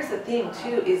 And here's the thing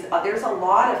too, is there's a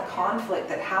lot of conflict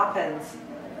that happens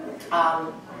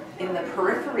in the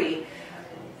periphery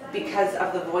because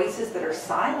of the voices that are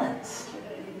silenced.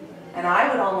 And I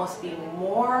would almost be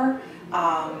more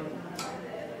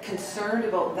concerned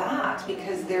about that,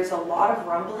 because there's a lot of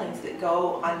rumblings that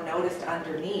go unnoticed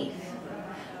underneath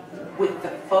with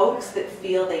the folks that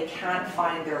feel they can't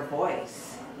find their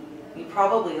voice. You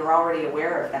probably are already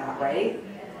aware of that, right?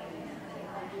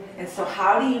 And so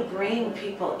how do you bring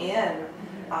people in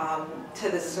to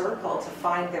the circle to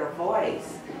find their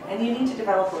voice? And you need to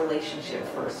develop a relationship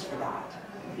first for that.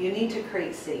 You need to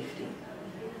create safety.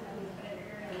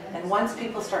 And once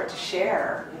people start to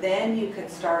share, then you can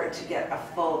start to get a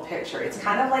full picture. It's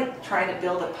kind of like trying to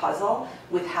build a puzzle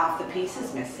with half the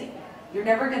pieces missing. You're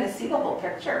never going to see the whole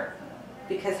picture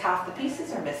because half the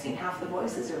pieces are missing, half the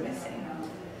voices are missing.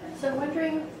 So I'm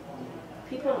wondering,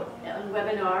 people on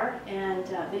webinar and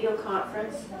video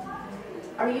conference,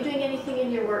 are you doing anything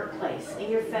in your workplace,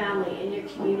 in your family, in your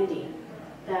community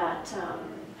that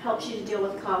helps you to deal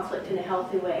with conflict in a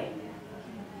healthy way?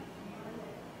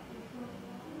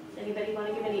 Does anybody want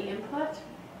to give any input? So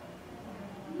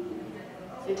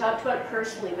we talked about it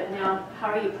personally, but now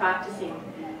how are you practicing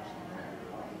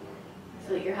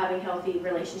so that you're having healthy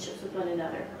relationships with one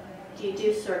another? Do you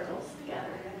do circles together?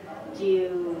 Do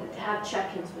you have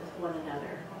check-ins with one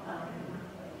another?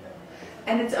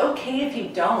 And it's okay if you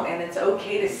don't, and it's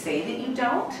okay to say that you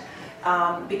don't,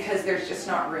 because there's just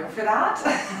not room for that.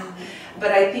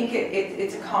 But I think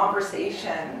it's a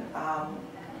conversation.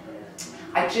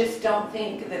 I just don't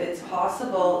think that it's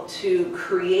possible to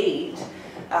create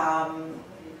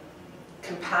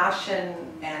compassion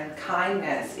and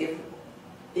kindness if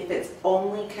it's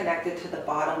only connected to the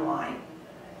bottom line.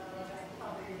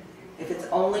 If it's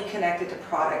only connected to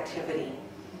productivity.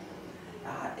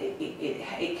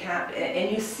 It can't, and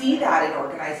you see that in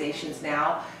organizations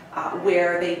now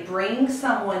where they bring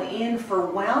someone in for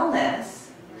wellness,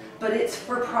 but it's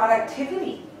for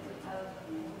productivity.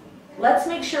 Let's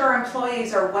make sure our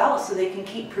employees are well so they can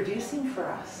keep producing for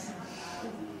us.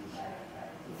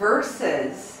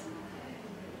 Versus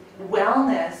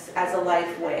wellness as a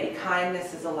life way,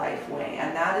 kindness as a life way,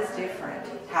 and that is different,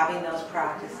 having those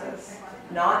practices,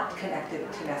 not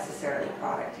connected to necessarily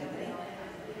productivity.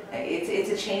 It's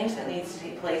a change that needs to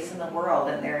take place in the world,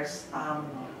 and there's, I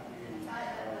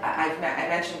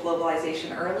mentioned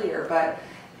globalization earlier, but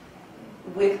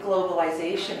with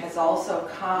globalization has also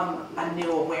come a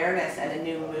new awareness and a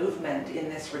new movement in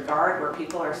this regard where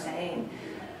people are saying,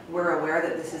 we're aware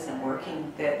that this isn't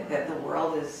working, that the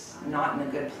world is not in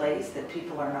a good place, that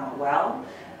people are not well.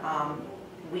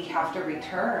 We have to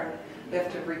return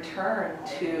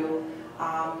to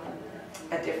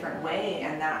a different way,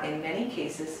 and that in many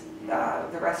cases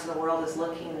the rest of the world is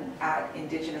looking at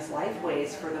Indigenous lifeways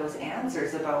for those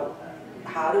answers about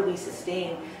how do we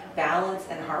sustain balance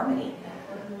and harmony.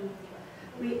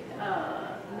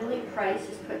 Millie Price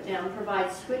has put down,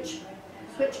 provides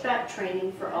switchback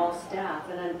training for all staff,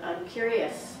 and I'm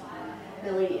curious,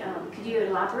 Millie, could you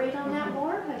elaborate on that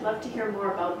more? I'd love to hear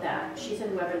more about that. She's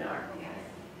in webinar.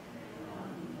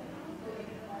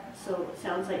 So it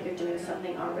sounds like you're doing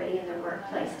something already in the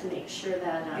workplace to make sure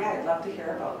that... yeah, I'd love to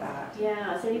hear about that.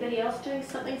 Yeah, is anybody else doing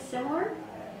something similar?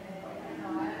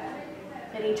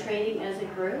 Any training as a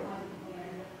group?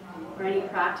 Or any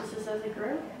practices as a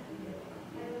group?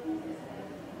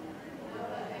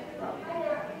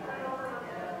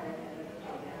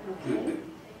 Okay.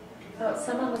 Oh,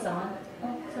 someone was on.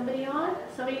 Somebody on?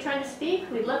 Somebody trying to speak?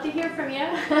 We'd love to hear from you.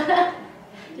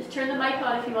 Just turn the mic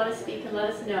on if you want to speak and let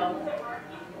us know.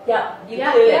 Yeah, you do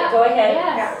it. Go ahead.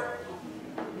 Yes.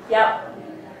 Yep.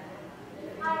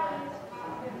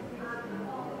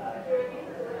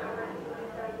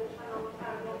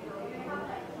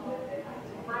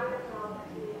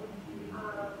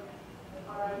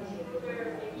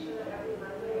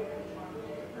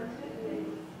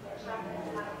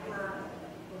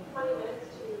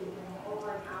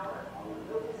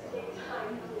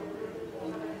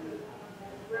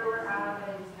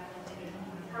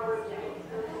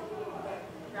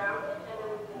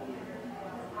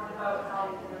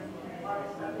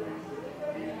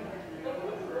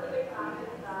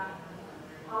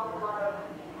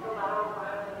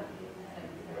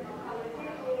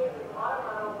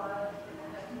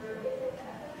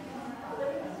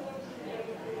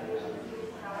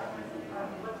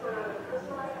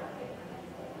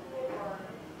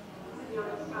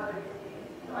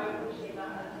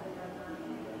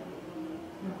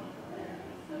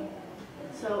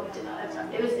 So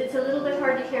it's a little bit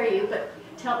hard to hear you, but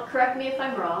correct me if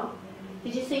I'm wrong.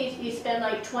 Did you say you spend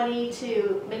like 20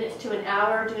 minutes to an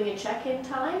hour doing a check-in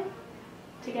time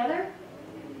together?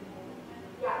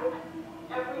 Yeah,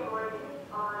 every morning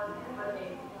on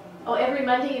Monday.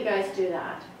 every Monday you guys do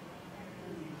that.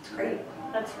 It's great.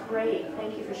 That's great.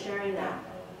 Thank you for sharing that.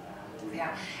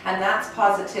 Yeah, and that's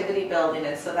positivity building,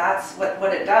 and so that's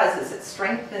what it does is it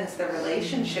strengthens the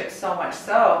relationship so much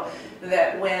so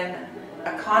that when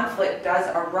a conflict does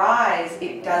arise,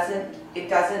 it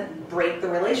doesn't break the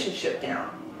relationship down.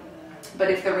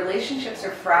 But if the relationships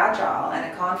are fragile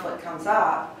and a conflict comes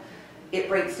up, it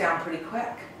breaks down pretty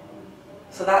quick.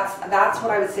 So that's what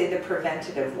I would say the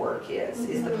preventative work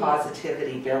is the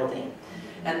positivity building.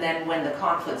 And then when the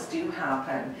conflicts do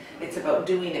happen, it's about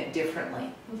doing it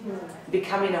differently,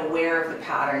 becoming aware of the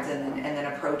patterns and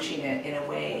then approaching it in a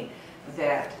way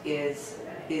that is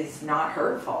not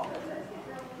hurtful.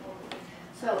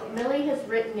 So Millie has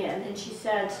written in and she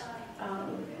said,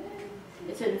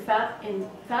 it's a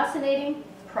fascinating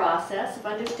process of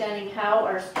understanding how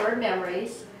our stored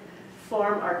memories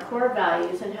form our core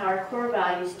values and how our core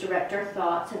values direct our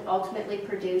thoughts and ultimately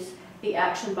produce the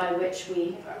action by which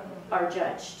we are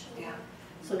judged. Yeah.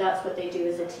 So that's what they do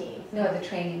as a team. No, the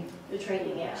training. The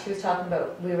training, yeah. She was talking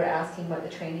about, we were asking what the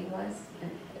training was.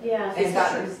 Yeah, And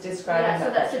she was describing yeah, so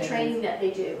what that's the the training that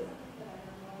they do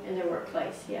in their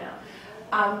workplace, yeah.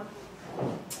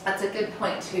 That's a good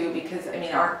point too, because I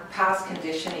mean our past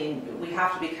conditioning, we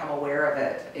have to become aware of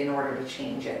it in order to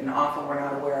change it, and often we're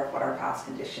not aware of what our past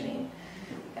conditioning,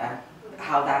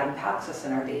 how that impacts us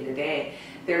in our day-to-day.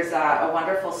 There's a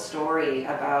wonderful story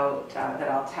about that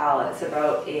I'll tell. It's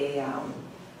about a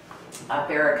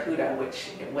barracuda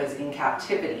which was in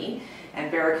captivity,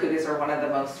 and barracudas are one of the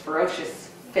most ferocious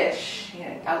fish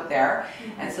out there.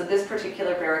 And so this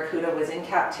particular barracuda was in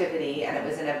captivity, and it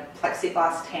was in a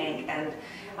plexiglass tank, and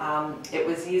it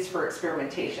was used for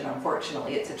experimentation.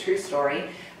 Unfortunately, it's a true story,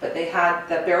 but they had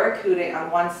the barracuda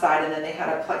on one side, and then they had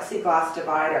a plexiglass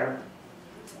divider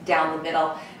down the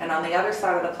middle, and on the other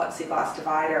side of the plexiglass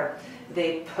divider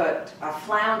they put a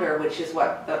flounder, which is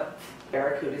what the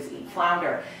barracudas eat,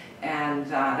 flounder, and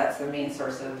that's their main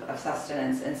source of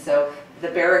sustenance. And so the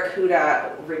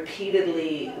barracuda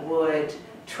repeatedly would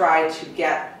try to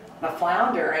get the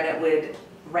flounder, and it would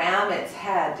ram its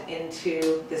head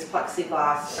into this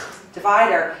plexiglass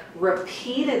divider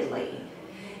repeatedly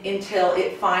until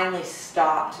it finally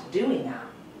stopped doing that.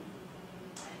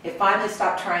 It finally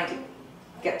stopped trying to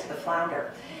get to the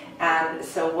flounder. And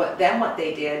so what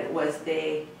they did was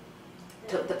they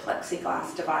took the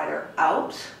plexiglass divider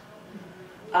out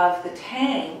of the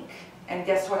tank, and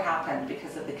guess what happened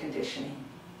because of the conditioning?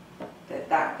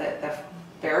 That the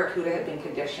barracuda had been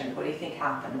conditioned. What do you think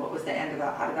happened? What was the end of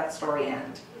that? How did that story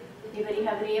end? Anybody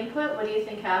have any input? What do you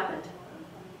think happened?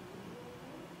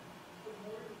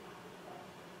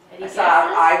 Any I guesses? saw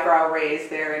an eyebrow raise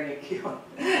there, and you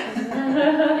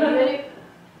Anybody?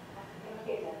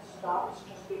 Okay, that stops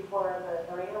just before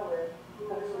the area where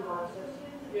plexiglass is.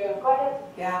 Yeah. Go ahead.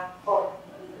 Yeah. Oh,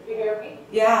 you hear me?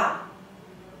 Yeah.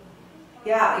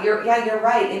 Yeah, you're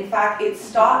right. In fact, it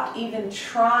stopped even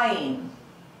trying.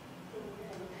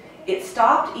 It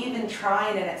stopped even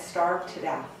trying, and it starved to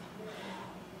death.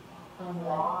 Oh,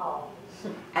 Wow.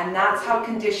 And that's how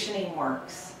conditioning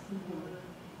works.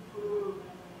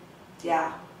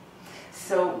 Yeah.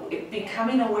 So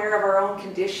becoming aware of our own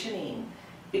conditioning,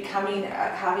 having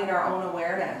our own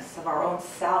awareness of our own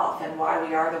self and why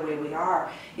we are the way we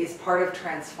are is part of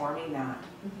transforming that.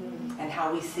 And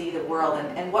how we see the world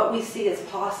and what we see as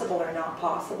possible or not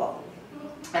possible.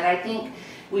 And I think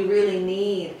we really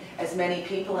need as many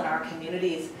people in our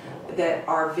communities that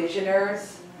are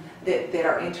visionaries, that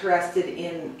are interested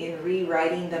in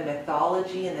rewriting the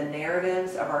mythology and the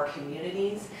narratives of our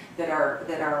communities, that are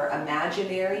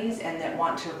imaginaries and that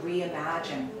want to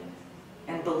reimagine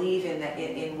and believe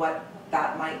in what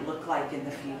that might look like in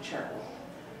the future.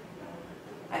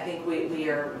 I think we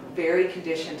are very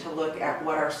conditioned to look at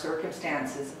what our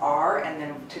circumstances are and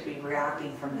then to be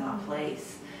reacting from that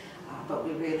place. But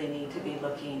we really need to be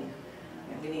looking,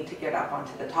 we need to get up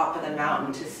onto the top of the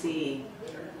mountain to see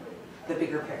the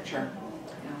bigger picture.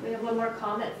 Yeah. We have one more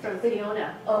comment from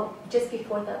Fiona. Oh, just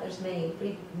before that, there's May.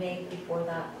 Read May before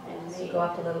that. And So May. go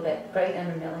up a little bit. Right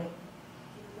under Millie.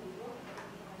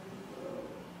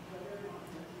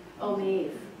 Oh,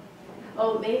 Maeve.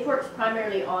 Oh, Maeve works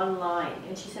primarily online,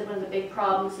 and she said one of the big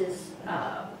problems is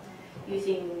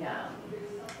using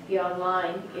the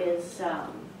online is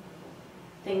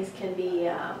things can be,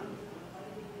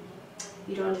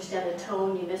 you don't understand the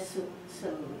tone, you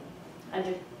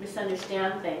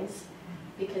misunderstand things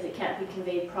because it can't be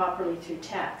conveyed properly through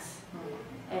text.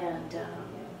 And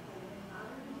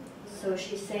so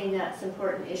she's saying that some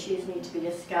important issues need to be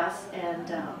discussed, and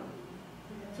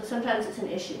so sometimes it's an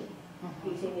issue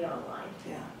using the online.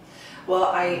 Yeah.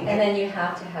 Well, And then you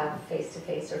have to have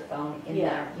face-to-face or phone in Yeah.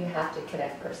 there. You have to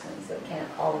connect personally, so it can't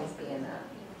always be in that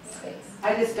space.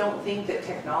 I just don't think that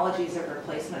technology is a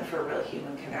replacement for real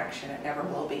human connection. It never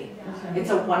will be. It's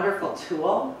a wonderful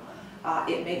tool.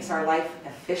 It makes our life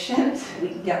efficient. We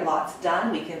can get lots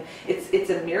done. It's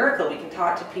a miracle. We can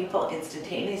talk to people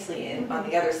instantaneously and on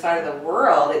the other side of the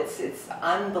world. It's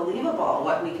unbelievable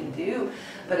what we can do,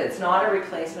 but it's not a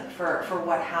replacement for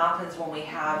what happens when we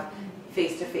have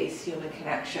face-to-face human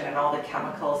connection and all the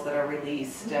chemicals that are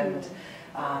released and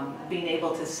being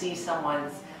able to see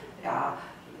someone's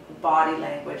body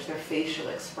language, their facial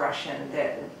expression,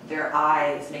 their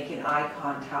eyes, making eye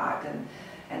contact, and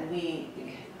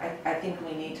I think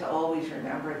we need to always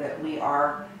remember that we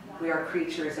are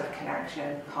creatures of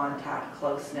connection, contact,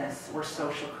 closeness. We're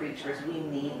social creatures. We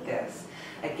need this.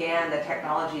 Again, the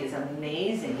technology is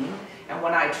amazing, and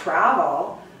when I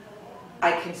travel,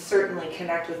 I can certainly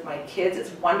connect with my kids. It's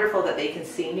wonderful that they can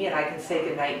see me and I can say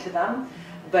goodnight to them,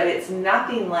 but it's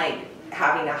nothing like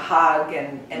having a hug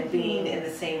and being in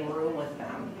the same room with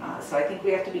them. So I think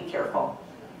we have to be careful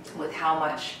with how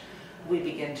much we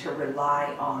begin to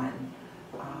rely on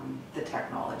the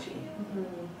technology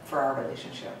for our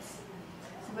relationships.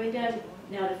 So going down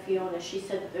now to Fiona, she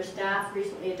said that their staff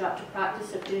recently adopted a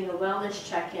practice of doing a wellness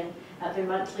check-in at their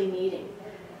monthly meeting.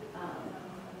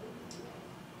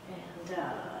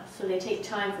 So they take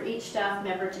time for each staff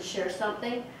member to share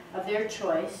something of their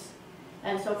choice,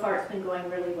 and so far it's been going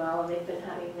really well, and they've been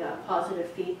having positive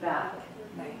feedback.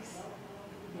 Nice.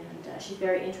 And she's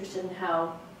very interested in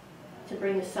how to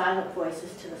bring the silent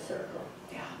voices to the circle.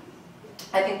 Yeah,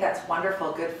 I think that's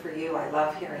wonderful. Good for you. I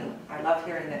love hearing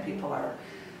that people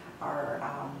are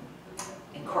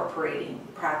incorporating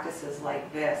practices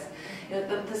like this. You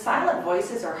know, the silent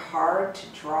voices are hard to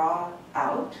draw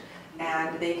out,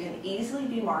 and they can easily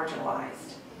be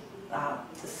marginalized.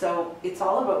 So it's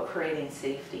all about creating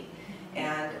safety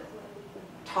and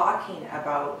talking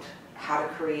about how to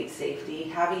create safety,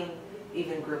 having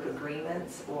even group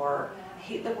agreements, or I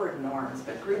hate the word norms,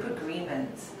 but group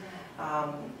agreements,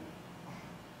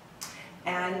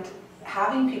 and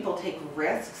having people take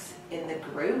risks in the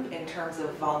group in terms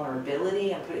of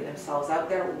vulnerability and putting themselves out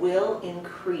there will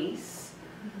increase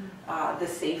the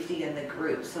safety in the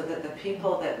group, so that the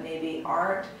people that maybe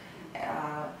aren't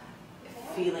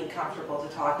feeling comfortable to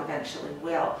talk eventually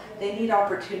will. They need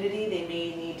opportunity, they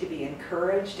may need to be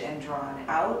encouraged and drawn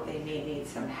out, they may need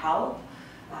some help,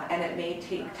 and it may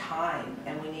take time,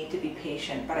 and we need to be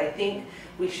patient. But I think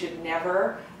we should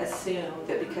never assume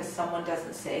that because someone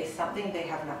doesn't say something, they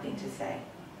have nothing to say.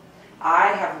 I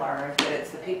have learned that it's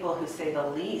the people who say the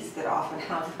least that often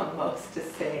have the most to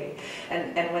say.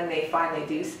 And when they finally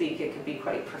do speak, it can be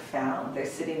quite profound. They're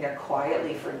sitting there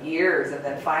quietly for years, and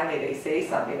then finally they say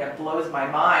something that blows my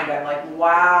mind. I'm like,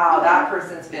 wow, that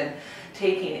person's been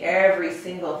taking every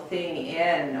single thing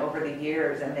in over the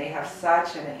years, and they have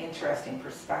such an interesting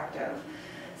perspective.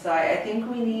 So I think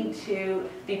we need to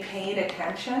be paying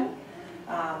attention.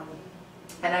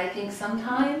 And I think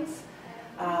sometimes,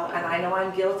 and I know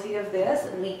I'm guilty of this,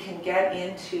 we can get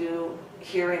into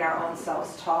hearing our own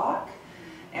selves talk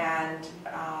and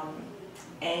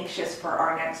anxious for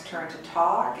our next turn to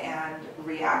talk and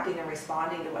reacting and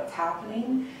responding to what's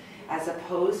happening, as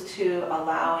opposed to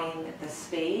allowing the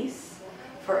space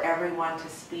for everyone to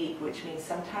speak, which means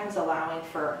sometimes allowing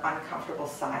for uncomfortable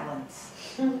silence.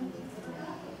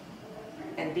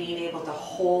 And being able to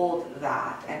hold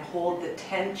that and hold the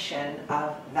tension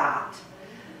of that.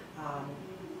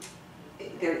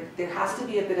 There has to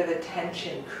be a bit of a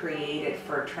tension created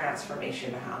for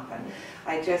transformation to happen.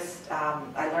 I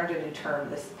learned a new term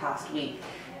this past week.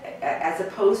 As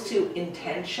opposed to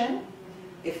intention,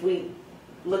 if we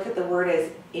look at the word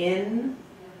as intention.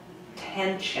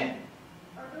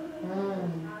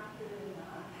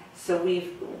 So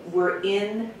we're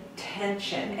in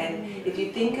tension, and if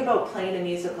you think about playing a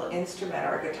musical instrument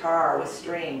or a guitar with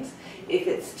strings, if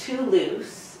it's too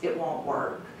loose, it won't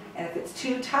work. And if it's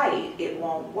too tight, it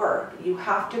won't work. You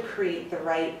have to create the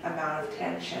right amount of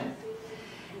tension.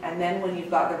 And then when you've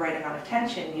got the right amount of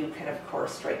tension, you can, of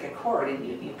course, strike a chord and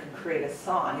you can create a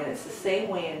song. And it's the same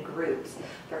way in groups.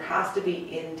 There has to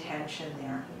be intention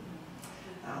there.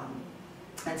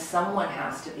 And someone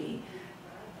has to be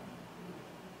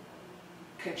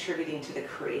contributing to the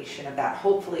creation of that.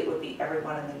 Hopefully it would be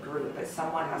everyone in the group, but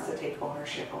someone has to take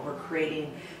ownership over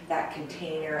creating that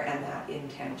container and that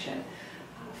intention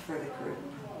for the group.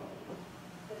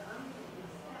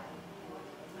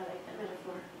 I like that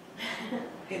metaphor.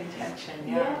 Intention,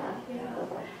 Yeah.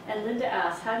 And Linda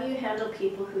asks, how do you handle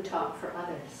people who talk for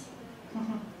others?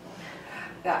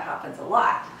 That happens a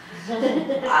lot.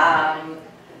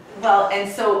 Well,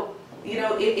 and so, you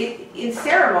know, in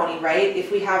ceremony, right,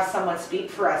 if we have someone speak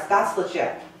for us, that's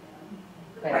legit.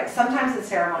 Right. Sometimes in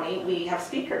ceremony, we have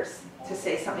speakers to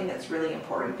say something that's really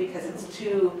important because it's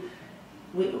too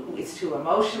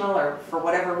emotional, or for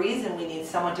whatever reason we need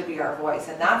someone to be our voice,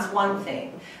 and that's one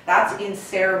thing. That's in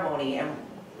ceremony and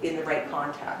in the right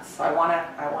context. So I want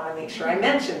to make sure I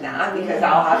mention that, because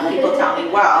I'll have people tell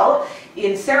me, well,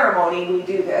 in ceremony we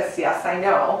do this. Yes, I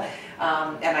know.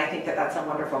 And I think that that's a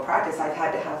wonderful practice. I've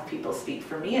had to have people speak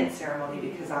for me in ceremony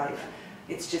because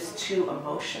it's just too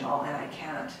emotional and I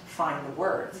can't find the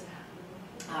words.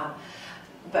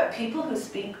 But people who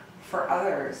speak for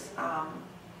others,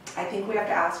 I think we have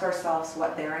to ask ourselves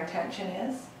what their intention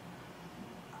is.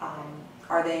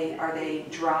 Are they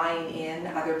drawing in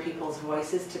other people's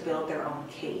voices to build their own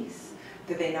case?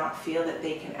 Do they not feel that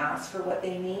they can ask for what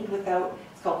they need without,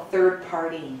 it's called third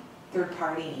party.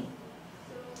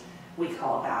 We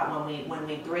call that when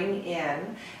we bring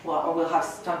in, well, or we'll have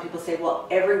some people say, well,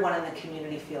 everyone in the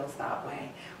community feels that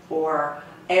way, or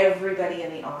everybody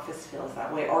in the office feels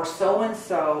that way, or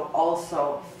so-and-so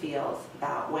also feels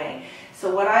that way.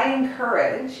 So what I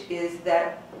encourage is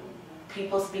that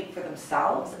people speak for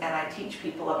themselves, and I teach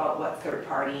people about what third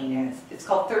partying is. It's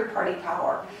called third party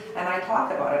power, and I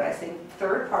talk about it. I say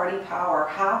third party power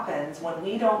happens when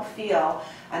we don't feel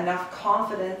enough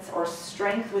confidence or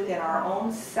strength within our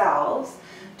own selves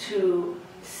to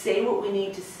say what we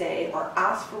need to say or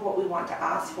ask for what we want to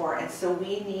ask for, and so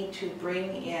we need to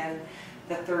bring in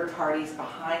the third parties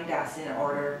behind us in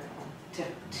order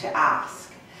to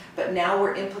ask. But now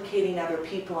we're implicating other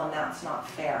people, and that's not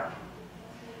fair.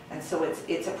 And so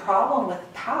it's a problem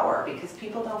with power, because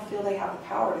people don't feel they have the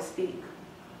power to speak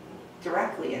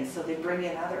directly, and so they bring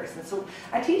in others. And so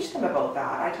I teach them about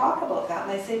that. I talk about that,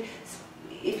 and I say,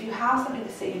 if you have something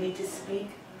to say, you need to speak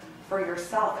for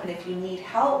yourself. And if you need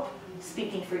help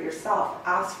speaking for yourself,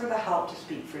 ask for the help to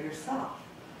speak for yourself.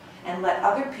 And let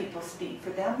other people speak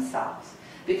for themselves.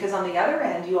 Because on the other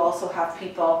end, you also have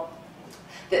people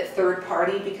that third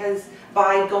party, because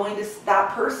by going to that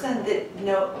person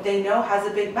that they know has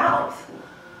a big mouth,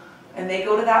 and they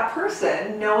go to that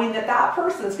person knowing that that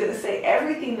person's going to say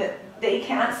everything that they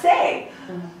can't say.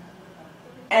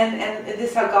 And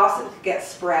this is how gossip gets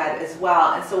spread as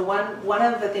well. And so one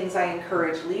of the things I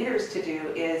encourage leaders to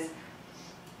do is,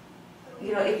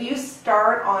 you know, if you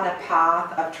start on a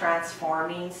path of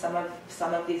transforming some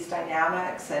of these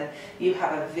dynamics, and you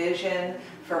have a vision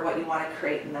for what you want to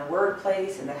create in the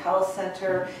workplace, in the health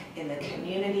center, in the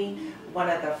community, one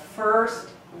of the first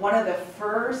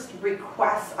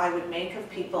requests I would make of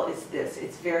people is this.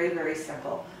 It's very, very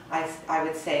simple. I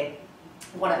would say,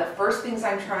 one of the first things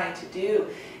I'm trying to do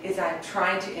is I'm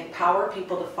trying to empower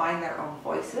people to find their own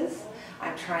voices.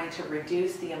 I'm trying to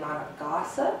reduce the amount of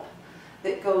gossip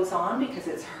that goes on, because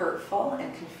it's hurtful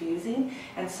and confusing.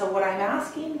 And so what I'm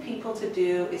asking people to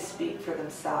do is speak for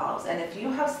themselves. And if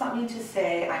you have something to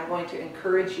say, I'm going to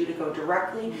encourage you to go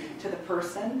directly to the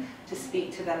person to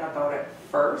speak to them about it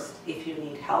first. If you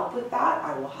need help with that,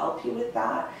 I will help you with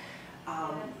that.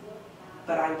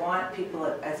 But I want people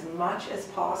as much as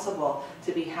possible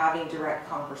to be having direct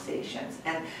conversations.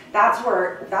 And that's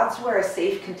where a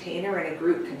safe container in a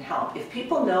group can help. If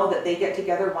people know that they get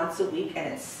together once a week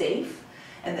and it's safe,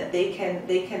 and that they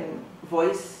can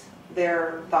voice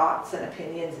their thoughts and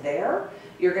opinions there,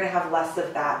 you're going to have less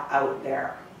of that out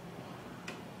there.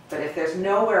 But if there's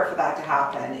nowhere for that to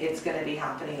happen, it's going to be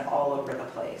happening all over the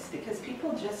place, because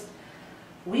people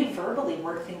we verbally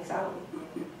work things out.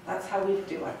 That's how we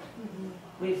do it.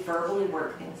 We verbally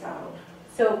work things out.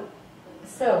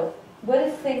 So what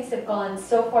if things have gone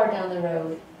so far down the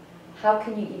road? How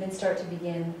can you even start to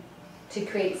begin to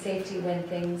create safety when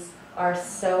things are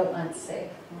so unsafe?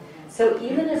 So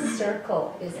even a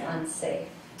circle is unsafe.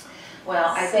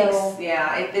 Well, I think,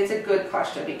 yeah, it's a good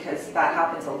question, because that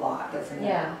happens a lot, doesn't it?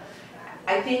 Yeah.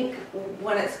 I think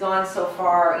when it's gone so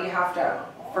far, you have to,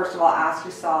 first of all, ask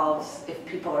yourselves if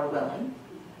people are willing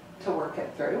to work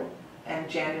it through, and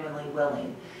genuinely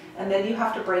willing. And then you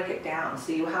have to break it down.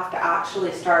 So you have to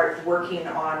actually start working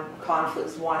on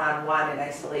conflicts one-on-one in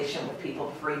isolation with people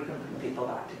before you can bring people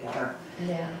back together.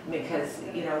 Yeah. Because,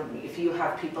 you know, if you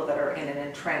have people that are in an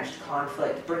entrenched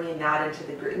conflict, bringing that into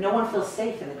the group, no one feels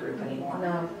safe in the group anymore.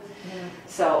 No.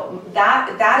 So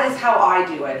that is how I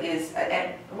do it.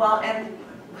 And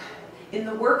in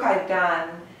the work I've done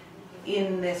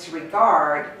in this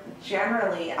regard,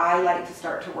 generally I like to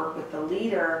start to work with the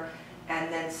leader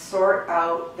and then sort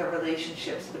out the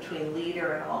relationships between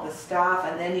leader and all the staff,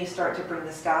 and then you start to bring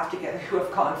the staff together who have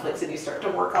conflicts, and you start to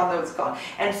work on those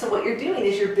and so what you're doing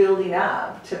is you're building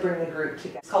up to bring the group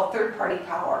together. It's called third-party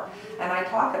power, and I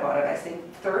talk about it. I say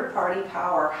third-party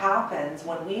power happens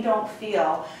when we don't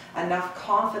feel enough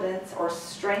confidence or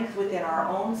strength within our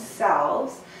own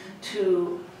selves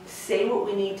to say what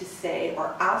we need to say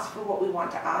or ask for what we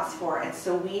want to ask for, and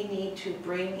so we need to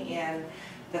bring in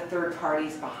the third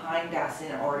parties behind us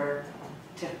in order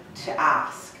to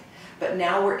ask. But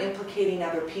now we're implicating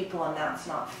other people, and that's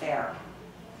not fair.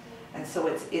 And so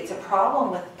it's a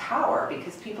problem with power,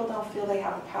 because people don't feel they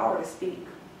have the power to speak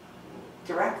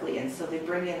directly, and so they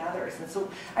bring in others. And so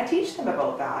I teach them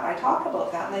about that. I talk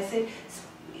about that, and I say,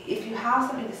 if you have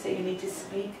something to say, you need to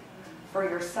speak for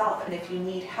yourself. And if you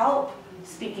need help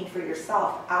speaking for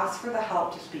yourself, ask for the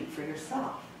help to speak for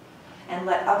yourself. And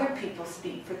let other people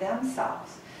speak for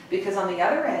themselves. Because on the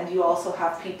other end, you also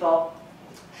have people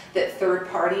that third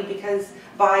party, because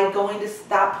by going to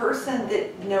that person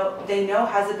that they know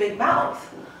has a big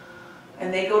mouth,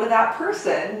 and they go to that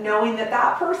person knowing that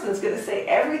that person's going to say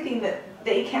everything that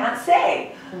they can't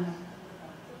say. Mm-hmm.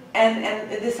 And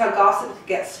this is how gossip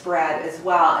gets spread as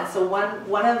well. And so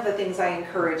one of the things I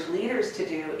encourage leaders to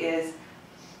do is,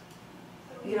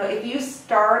 if you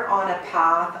start on a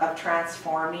path of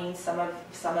transforming some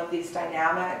of these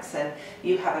dynamics, and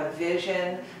you have a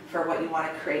vision for what you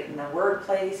want to create in the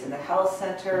workplace, in the health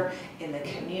center, in the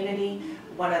community,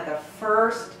 one of the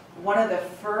first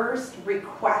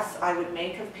requests I would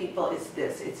make of people is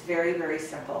this. It's very, very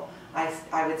simple.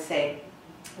 I would say,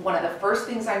 one of the first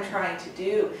things I'm trying to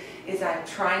do is I'm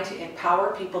trying to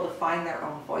empower people to find their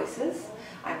own voices.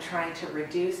 I'm trying to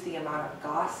reduce the amount of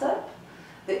gossip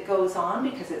that goes on,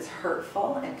 because it's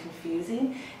hurtful and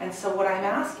confusing. And so what I'm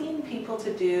asking people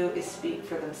to do is speak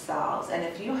for themselves. And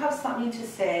if you have something to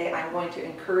say, I'm going to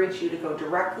encourage you to go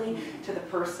directly to the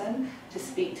person to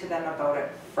speak to them about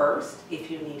it first.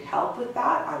 If you need help with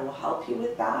that, I will help you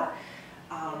with that.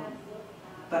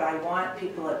 But I want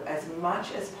people as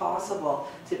much as possible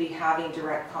to be having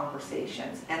direct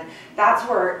conversations. And that's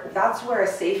where a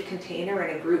safe container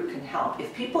in a group can help.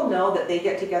 If people know that they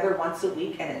get together once a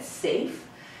week and it's safe,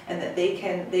 and that they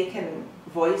can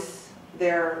voice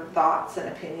their thoughts and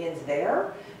opinions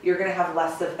there, you're going to have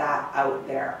less of that out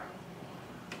there.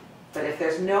 But if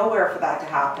there's nowhere for that to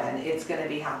happen, it's going to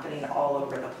be happening all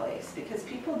over the place, because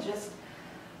people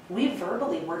we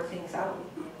verbally work things out.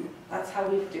 That's how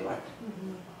we do it.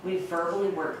 Mm-hmm. We verbally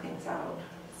work things out.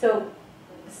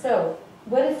 So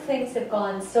what if things have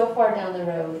gone so far down the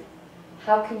road?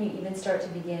 How can you even start to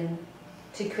begin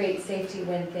to create safety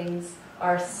when things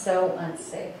are so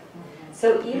unsafe? Mm-hmm.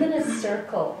 So even a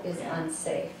circle is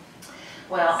unsafe.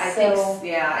 Well, I think,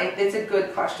 it's a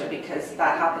good question, because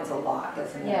that happens a lot,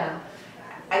 doesn't it? Yeah.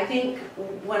 I think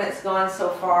when it's gone so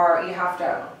far, you have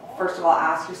to, first of all,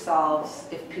 ask yourselves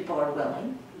if people are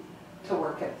willing to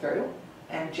work it through,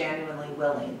 and genuinely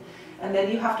willing. And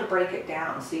then you have to break it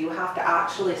down. So you have to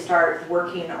actually start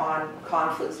working on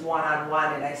conflicts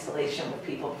one-on-one in isolation with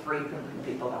people before you can bring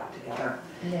people back together.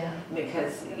 Yeah.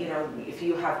 Because, if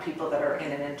you have people that are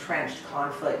in an entrenched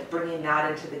conflict, bringing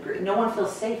that into the group, no one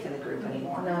feels safe in the group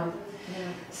anymore. No.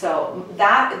 So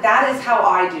that is how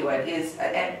I do it.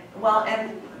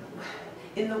 And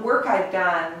in the work I've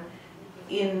done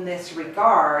in this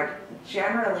regard,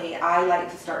 generally I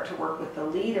like to start to work with the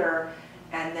leader,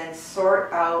 and then sort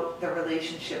out the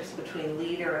relationships between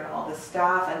leader and all the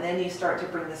staff, and then you start to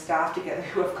bring the staff together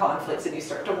who have conflicts, and you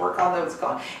start to work on those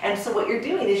and so what you're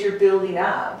doing is you're building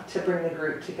up to bring the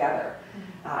group together,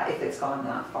 if it's gone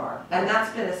that far. And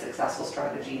that's been a successful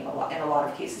strategy in a lot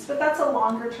of cases, but that's a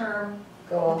longer term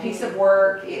piece of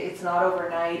work. It's not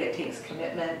overnight. It takes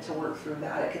commitment to work through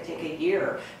that. It could take a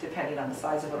year, depending on the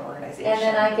size of an organization. And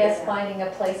then I guess finding a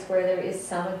place where there is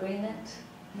some agreement.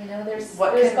 There's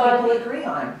what there's can people agree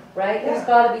on? Right? Yeah. There's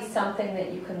got to be something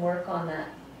that you can work on that.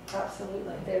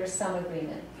 Absolutely. There's some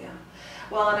agreement. Yeah.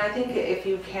 Well, and I think if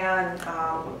you can,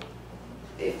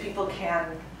 if people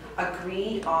can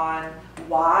agree on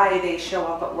why they show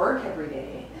up at work every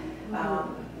day,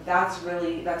 that's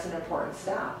an important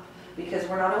step. Because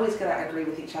we're not always going to agree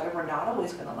with each other, we're not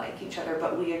always going to like each other,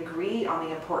 but we agree on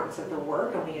the importance of the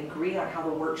work, and we agree on how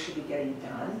the work should be getting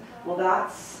done. Well,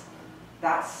 that's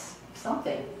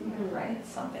something, right? It's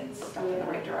something, it's a step in the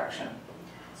right direction.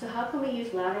 So how can we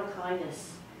use lateral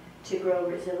kindness to grow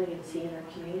resiliency in our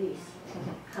communities?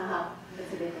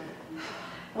 That's a big one.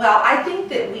 Well, I think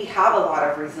that we have a lot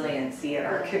of resiliency in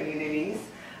our communities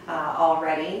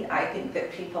already. I think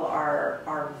that people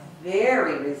are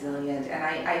very resilient, and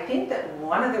I think that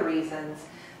one of the reasons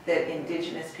that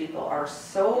Indigenous people are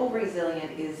so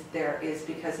resilient is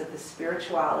because of the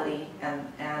spirituality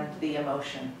and the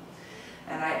emotion.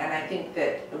 And I think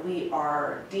that we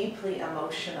are deeply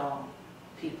emotional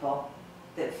people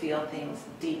that feel things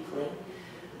deeply,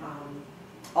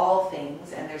 all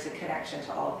things, and there's a connection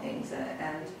to all things.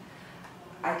 And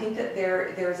I think that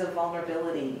there's a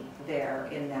vulnerability there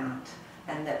in that,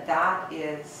 and that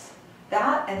is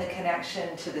that, and the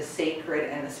connection to the sacred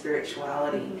and the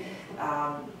spirituality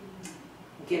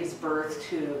gives birth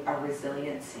to a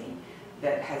resiliency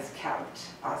that has kept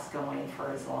us going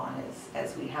for as long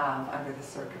as we have under the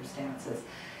circumstances.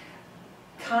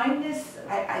 Kindness,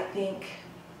 I think,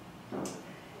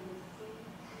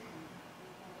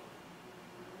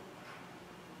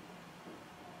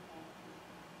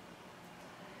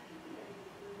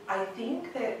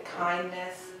 that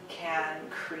kindness can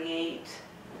create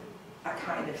a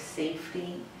kind of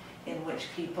safety in which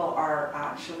people are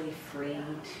actually free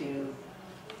to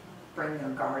bring their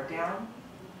guard down.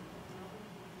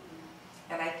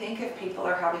 And I think if people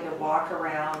are having to walk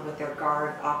around with their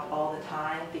guard up all the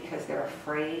time because they're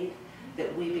afraid,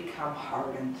 that we become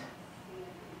hardened.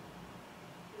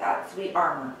 We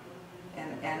armor.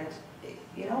 And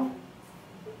you know,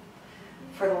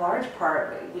 for the large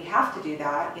part, we have to do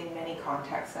that in many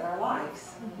contexts in our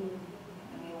lives.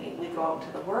 I mean, we go out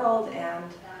into the world, and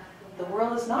the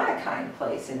world is not a kind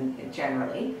place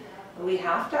generally. We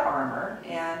have to armor,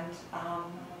 and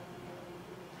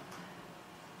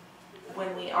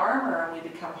when we armor and we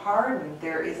become hardened,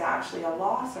 there is actually a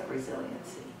loss of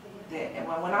resiliency. And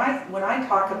when I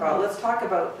talk about, let's talk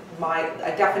about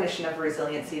a definition of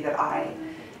resiliency that I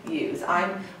use.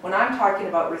 When I'm talking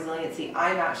about resiliency,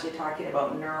 I'm actually talking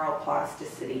about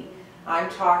neuroplasticity. I'm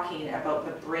talking about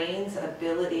the brain's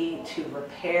ability to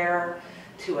repair,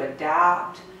 to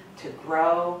adapt, to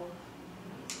grow,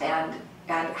 and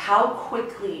how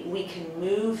quickly we can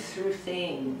move through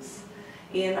things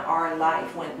in our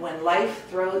life. When life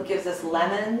gives us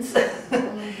lemons,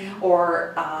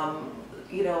 or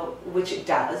you know, which it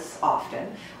does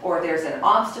often, or there's an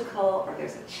obstacle, or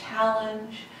there's a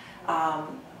challenge.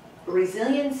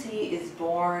 Resiliency is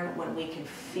born when we can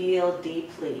feel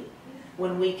deeply,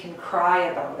 when we can cry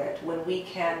about it, when we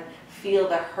can feel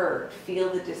the hurt, feel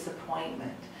the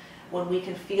disappointment, when we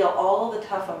can feel all the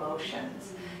tough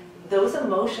emotions. Those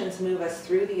emotions move us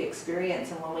through the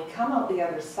experience, and when we come out the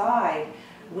other side,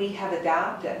 we have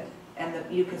adapted, and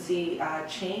you can see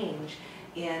change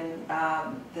in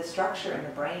the structure in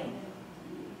the brain.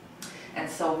 And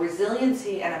so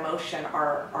resiliency and emotion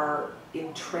are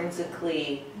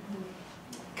intrinsically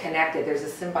connected. There's a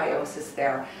symbiosis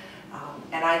there.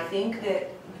 And I think that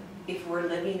if we're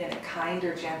living in a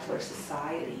kinder, gentler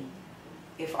society,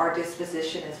 if our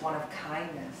disposition is one of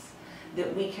kindness,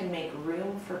 that we can make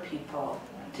room for people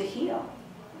to heal.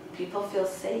 People feel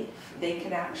safe. They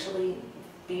can actually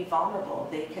be vulnerable.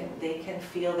 They can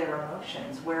feel their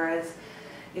emotions. Whereas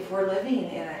if we're living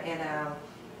in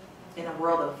a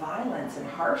world of violence and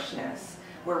harshness,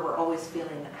 where we're always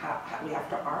feeling that we have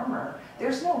to armor,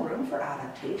 there's no room for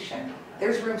adaptation.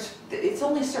 There's room. It's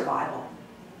only survival,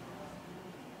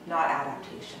 not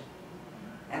adaptation.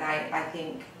 And I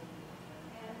think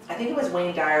it was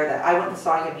Wayne Dyer that I went and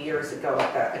saw him years ago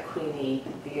at the Queenie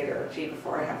Theatre,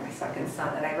 before I had my second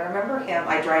son. And I remember him,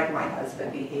 I dragged my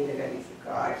husband, he hated it. He said,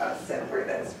 "Oh, I gotta sit for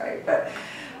this," right? But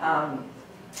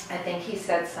I think he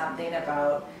said something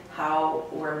about how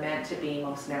we're meant to be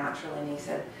most natural. And he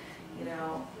said, you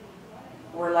know,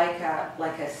 we're like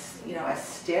a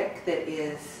stick that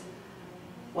is,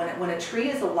 when a tree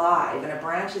is alive and a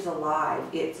branch is alive,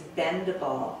 it's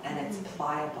bendable and it's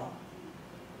pliable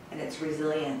and it's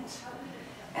resilient.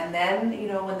 And then, you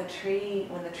know, when the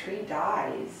tree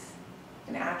dies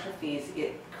and atrophies,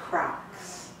 it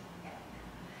cracks.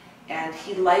 And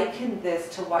he likened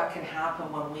this to what can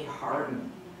happen when we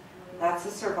harden. That's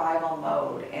a survival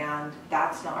mode, and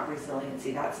that's not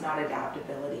resiliency, that's not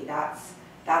adaptability, that's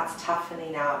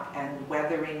toughening up and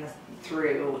weathering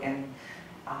through and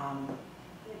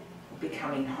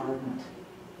becoming hardened.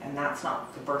 And that's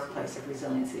not the birthplace of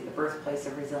resiliency. The birthplace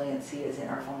of resiliency is in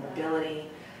our vulnerability,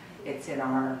 it's in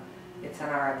our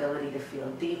ability to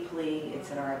feel deeply, it's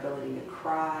in our ability to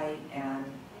cry and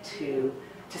to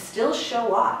still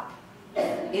show up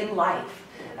in life.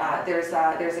 There's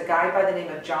a guy by the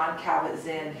name of John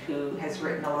Kabat-Zinn who has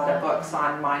written a lot of books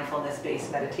on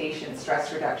mindfulness-based meditation,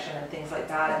 stress reduction, and things like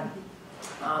that. And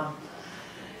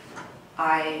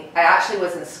I actually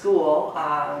was in school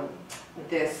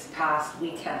this past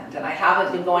weekend, and I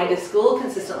haven't been going to school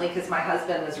consistently because my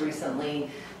husband was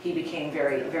he became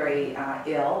very, very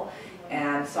ill,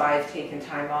 and so I've taken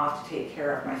time off to take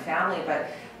care of my family. But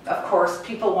of course,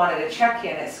 people wanted to check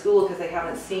in at school because they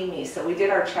haven't seen me. So we did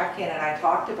our check-in, and I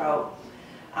talked about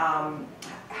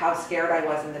how scared I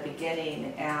was in the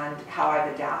beginning and how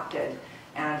I've adapted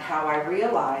and how I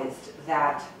realized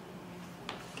that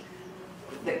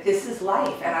this is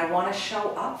life and I want to show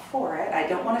up for it. I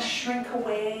don't want to shrink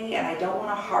away and I don't want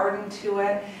to harden to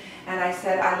it. And I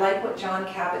said, I like what John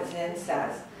Kabat-Zinn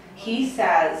says. He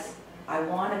says, I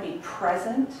want to be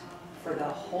present for the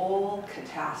whole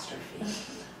catastrophe.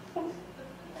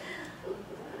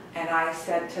 And I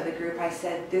said to the group, I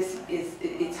said,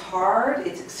 it's hard,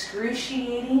 it's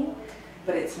excruciating,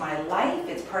 but it's my life,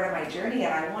 it's part of my journey,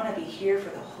 and I want to be here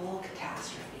for the whole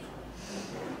catastrophe.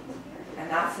 And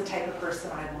that's the type of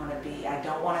person I want to be. I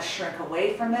don't want to shrink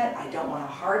away from it. I don't want to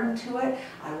harden to it.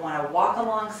 I want to walk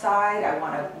alongside. I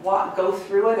want to go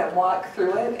through it and walk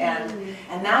through it.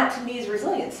 And that to me is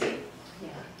resiliency.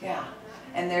 Yeah.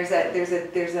 And there's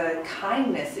a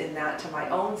kindness in that to my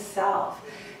own self,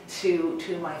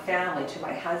 to my family, to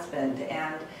my husband,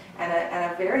 and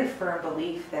a very firm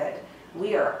belief that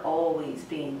we are always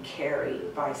being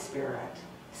carried by Spirit.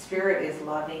 Spirit is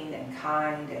loving and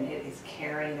kind, and it is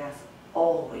carrying us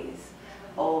always,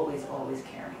 always, always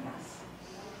carrying us.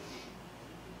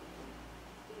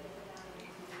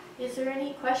 Is there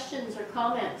any questions or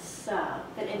comments that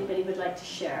anybody would like to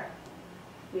share?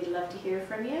 We'd love to hear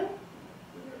from you.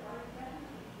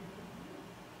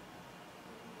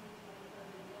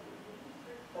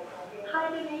 Hi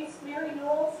Denise, Mary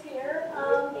Knowles here.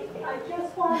 I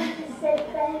just wanted to say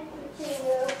thank you to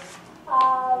you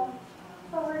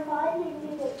for reminding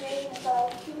me again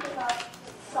about keeping us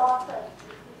softened.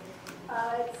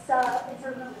 It's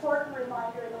an important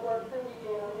reminder in the work that we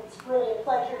do. It's really a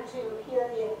pleasure to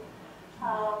hear you.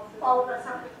 All of us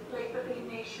up at the Lake Babine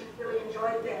Nation really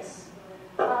enjoyed this.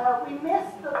 We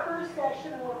missed the first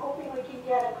session and we're hoping we can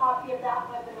get a copy of that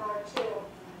webinar too.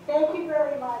 Thank you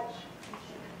very much.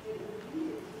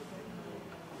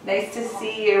 Nice to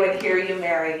see you and hear you,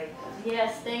 Mary.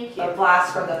 Yes, thank you. A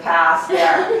blast from the past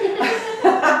there.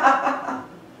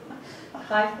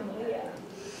 Hi from Leah.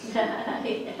 Yeah.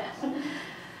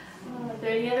 Are there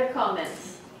any other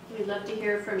comments? We'd love to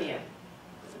hear from you.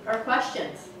 Or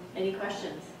questions? Any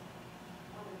questions?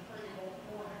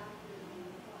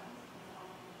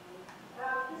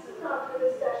 This is not for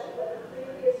this session, but the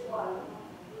previous one.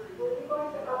 Were you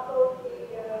going to upload the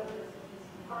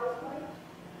PowerPoint?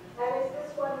 And is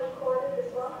this one recorded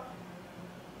as well?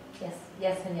 Yes,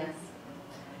 yes and yes.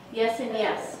 Yes and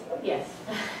yes. Yes.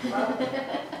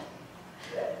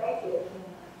 Thank you.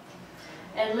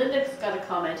 And Linda's got a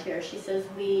comment here. She says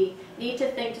we need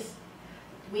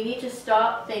to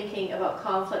stop thinking about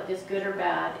conflict as good or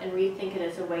bad and rethink it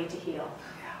as a way to heal.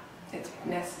 Yeah, it's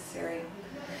necessary.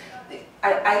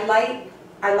 I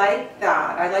like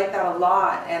that. I like that a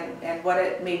lot. And what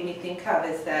it made me think of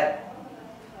is that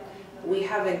we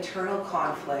have internal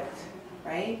conflict,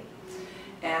 right?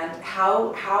 And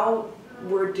how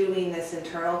we're doing this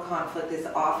internal conflict is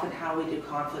often how we do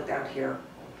conflict out here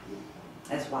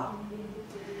as well.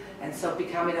 And so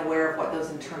becoming aware of what those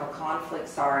internal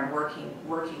conflicts are and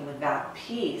working with that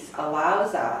piece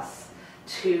allows us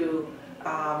to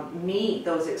meet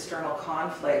those external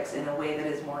conflicts in a way that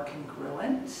is more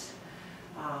congruent.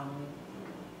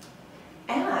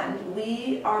 And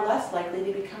we are less likely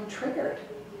to become triggered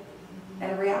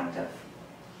and reactive.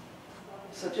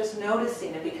 So just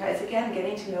noticing it, because again,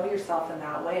 getting to know yourself in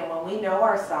that way, and when we know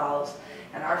ourselves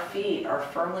and our feet are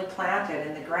firmly planted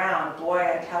in the ground, boy,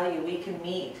 I tell you, we can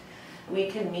meet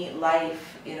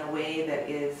life in a way that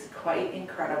is quite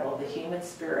incredible. The human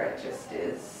spirit just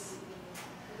is,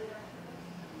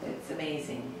 it's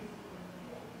amazing.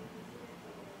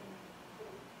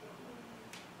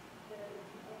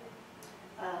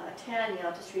 Tanya,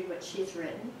 I'll just read what she's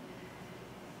written.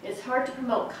 It's hard to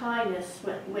promote kindness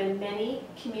when many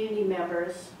community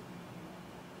members,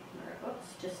 oops,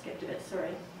 just skipped a bit,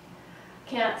 sorry,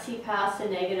 can't see past the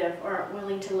negative or aren't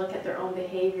willing to look at their own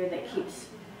behavior that keeps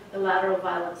the lateral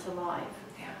violence alive.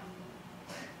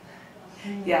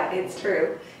 Yeah, it's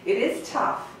true. It is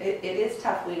tough. It is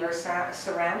tough. We are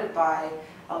surrounded by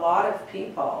a lot of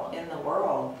people in the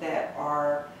world that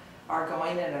are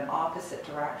going in an opposite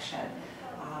direction.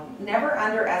 Never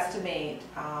underestimate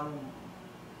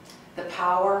the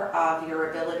power of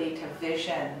your ability to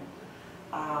vision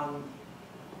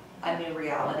a new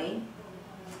reality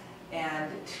and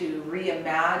to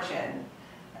reimagine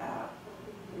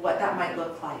what that might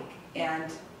look like,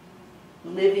 and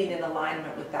living in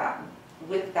alignment with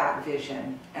that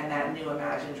vision and that new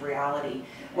imagined reality.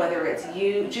 Whether it's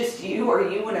just you or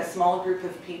you and a small group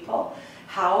of people,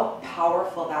 how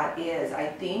powerful that is. I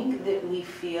think that we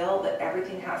feel that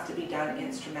everything has to be done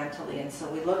instrumentally, and so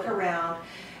we look around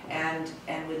and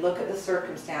we look at the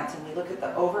circumstance and we look at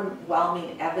the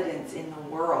overwhelming evidence in the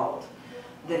world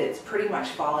that it's pretty much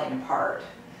falling apart.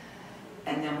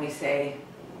 And then we say,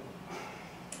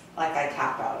 like, I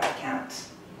tap out, I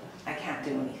can't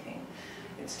do anything.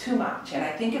 It's too much. And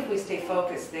I think if we stay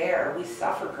focused there, we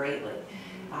suffer greatly.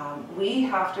 We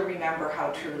have to remember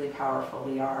how truly powerful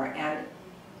we are. And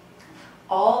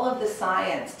all of the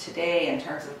science today in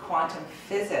terms of quantum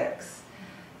physics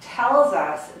tells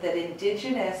us that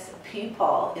indigenous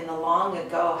people in the long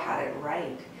ago had it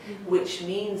right, which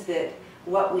means that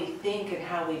what we think and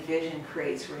how we vision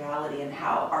creates reality, and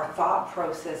how our thought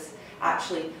process,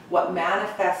 actually what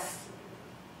manifests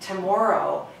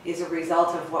tomorrow, is a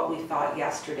result of what we thought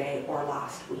yesterday or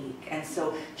last week. And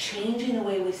so changing the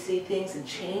way we see things and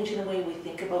changing the way we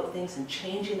think about things and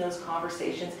changing those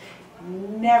conversations,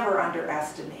 never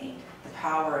underestimate the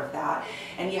power of that.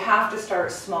 And you have to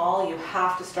start small. You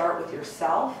have to start with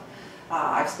yourself.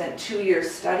 I've spent 2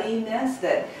 years studying this,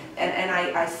 and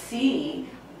I see,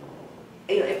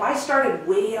 if I started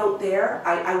way out there,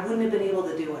 I wouldn't have been able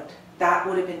to do it. That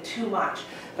would have been too much.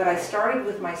 But I started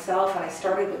with myself, and I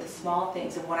started with the small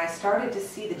things. And when I started to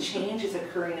see the changes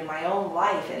occurring in my own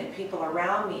life and in people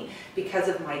around me because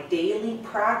of my daily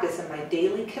practice and my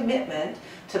daily commitment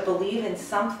to believe in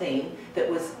something that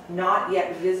was not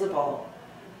yet visible,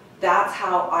 that's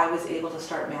how I was able to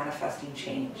start manifesting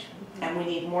change. And we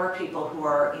need more people who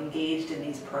are engaged in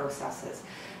these processes.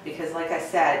 Because like I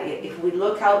said, if we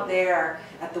look out there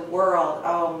at the world,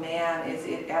 oh man, is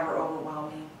it ever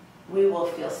overwhelming. We will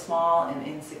feel small and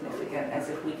insignificant, as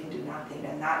if we can do nothing,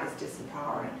 and that is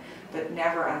disempowering. But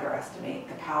never underestimate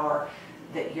the power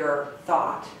that your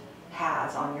thought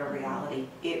has on your reality.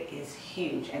 It is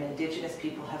huge, and Indigenous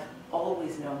people have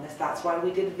always known this. That's why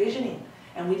we did visioning,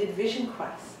 and we did vision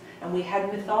quests, and we had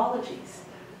mythologies.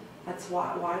 That's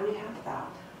why we have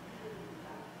that.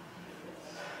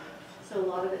 So a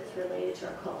lot of it's related to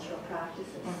our cultural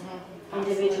practices.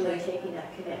 Absolutely. Individually taking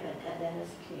that commitment, and then as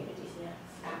communities, yes.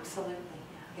 Absolutely.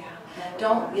 Yeah.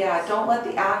 Don't let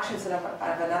the actions of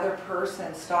another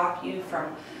person stop you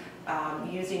from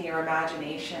using your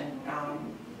imagination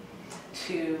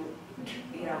to,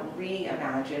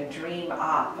 reimagine, dream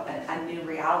up a new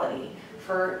reality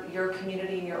for your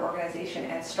community and your organization.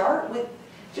 And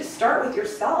just start with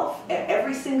yourself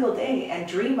every single day, and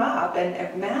dream up and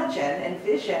imagine and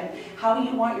vision how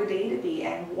you want your day to be,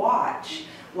 and watch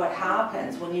what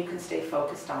happens when you can stay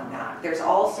focused on that. There's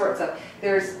all sorts of,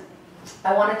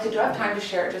 I wanted to, do I have time to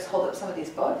share, just hold up some of these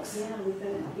books? Yeah, we've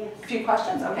got it, yes. A few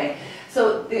questions? Okay.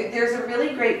 So there's a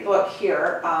really great book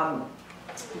here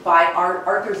by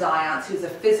Arthur Zions, who's a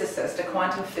physicist, a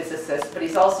quantum physicist, but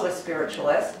he's also a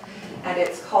spiritualist. And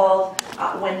it's called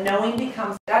When Knowing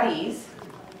Becomes Studies,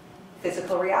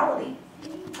 Physical Reality,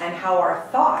 and how our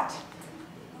thought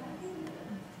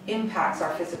impacts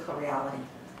our physical reality.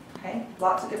 Okay,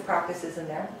 lots of good practices in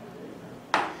there.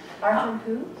 Arthur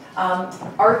who?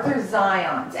 Arthur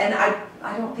Zions, and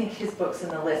I don't think his book's in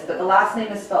the list, but the last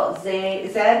name is spelled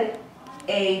Z-A-J-O-N-C.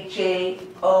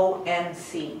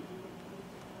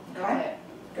 Okay,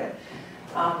 good.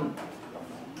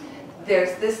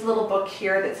 There's this little book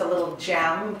here that's a little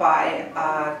gem by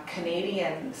a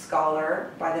Canadian scholar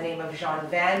by the name of Jean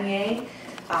Vanier.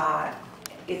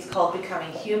 It's called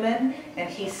Becoming Human, and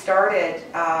he started,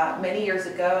 many years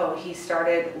ago, he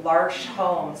started L'Arche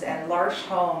Homes. And L'Arche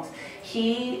Homes,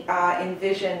 he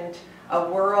envisioned a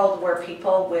world where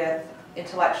people with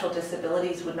intellectual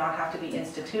disabilities would not have to be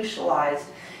institutionalized.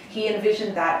 He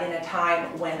envisioned that in a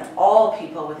time when all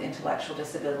people with intellectual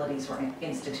disabilities were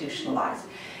institutionalized.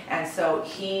 And so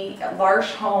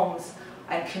L'Arche Homes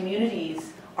and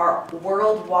communities are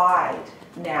worldwide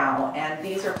now, and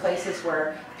these are places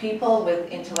where people with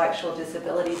intellectual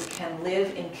disabilities can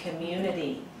live in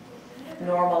community,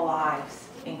 normal lives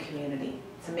in community.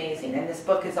 It's amazing. And this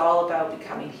book is all about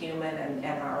becoming human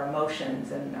and our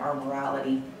emotions and our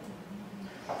morality.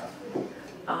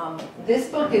 This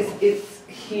book is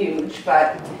huge,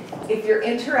 but if you're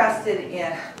interested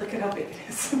in, look at how big it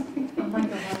is. Oh my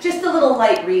God. Just a little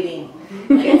light reading.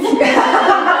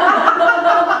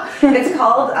 It's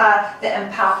called The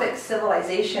Empathic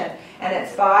Civilization, and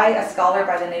it's by a scholar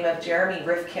by the name of Jeremy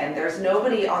Rifkin. There's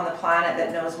nobody on the planet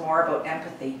that knows more about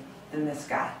empathy than this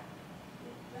guy.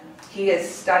 He has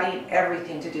studied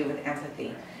everything to do with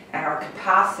empathy and our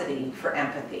capacity for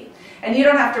empathy. And you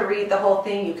don't have to read the whole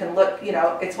thing. You can look,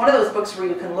 it's one of those books where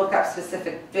you can look up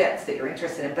specific bits that you're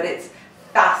interested in, but it's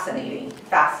fascinating,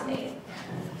 fascinating.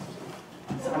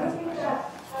 Someone has a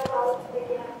question?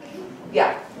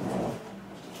 Yeah.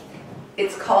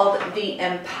 called The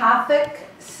Empathic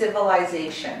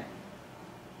Civilization.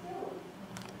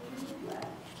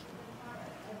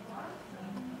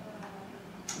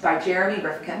 By Jeremy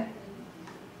Rifkin.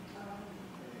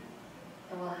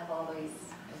 And we'll have all these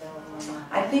available online.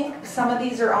 I think some of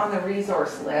these are on the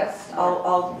resource list.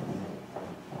 I'll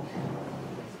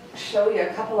show you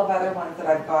a couple of other ones that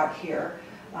I've got here.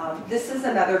 This is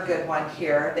another good one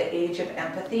here, The Age of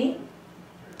Empathy.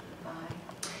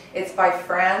 It's by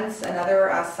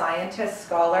another scientist,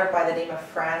 scholar by the name of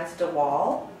Franz de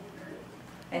Waal.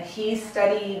 And he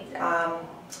studied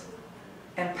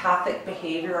empathic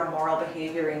behavior or moral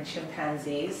behavior in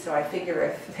chimpanzees. So I figure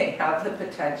if they have the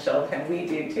potential, then we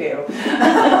do too.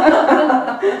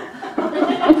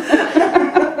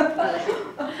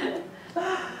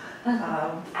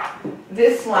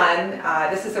 This one,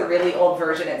 this is a really old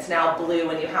version. It's now blue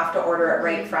and you have to order it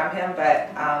right from him.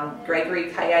 But Gregory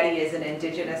Coyote is an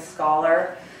indigenous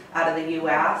scholar out of the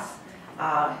U.S.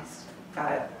 He's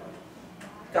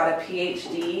got a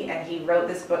PhD and he wrote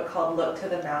this book called Look to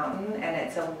the Mountain, and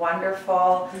it's a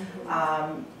wonderful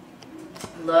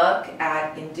look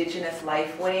at indigenous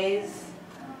lifeways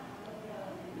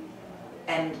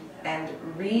and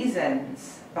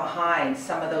reasons behind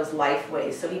some of those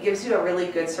lifeways. So he gives you a really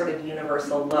good sort of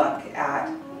universal look at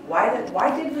why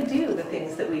did we do the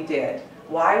things that we did?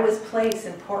 Why was place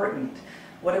important?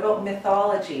 What about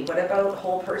mythology? What about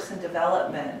whole person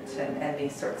development and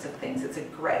these sorts of things? It's a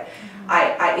great,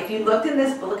 if you looked in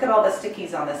this, look at all the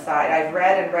stickies on the side. I've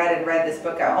read and read and read this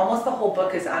book. Almost the whole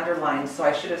book is underlined, so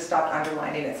I should have stopped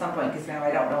underlining at some point because now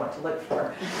I don't know what to look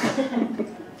for.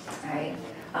 Right.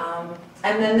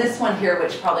 And then this one here,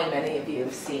 which probably many of you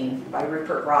have seen, by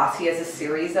Rupert Ross. He has a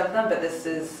series of them, but this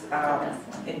is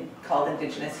called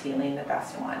Indigenous Healing, the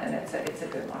best one, and it's a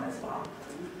good one as well.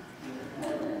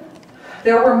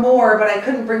 There were more, but I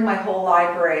couldn't bring my whole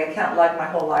library. I can't lug my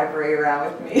whole library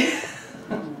around with me.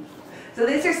 So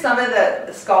these are some of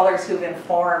the scholars who've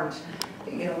informed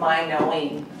my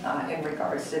knowing in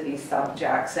regards to these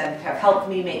subjects and have helped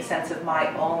me make sense of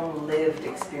my own lived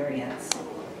experience.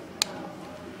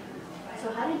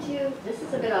 So how did you, this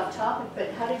is a bit off topic, but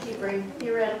how did you bring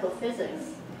theoretical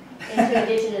physics into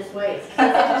indigenous ways?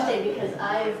 That's interesting because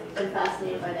I've been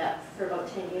fascinated by that for about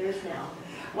 10 years now.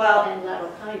 Well, and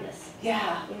lateral kindness.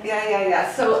 Yeah.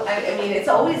 So, I mean, it's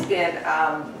always been,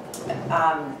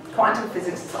 quantum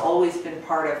physics has always been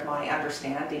part of my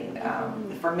understanding.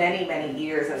 For many, many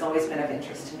years, it's always been of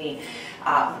interest to me.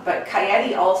 But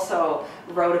Coyote also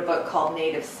wrote a book called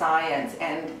Native Science,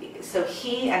 and so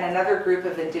he and another group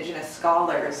of indigenous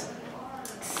scholars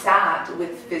sat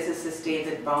with physicist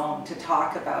David Bohm to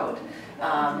talk about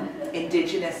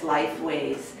indigenous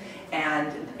lifeways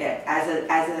and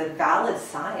as a valid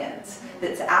science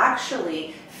that's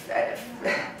actually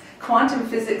quantum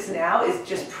physics now is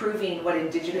just proving what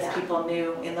indigenous people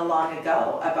knew in the long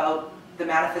ago about the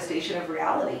manifestation of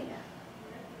reality.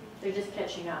 They're just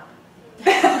catching up.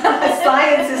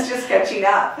 Science is just catching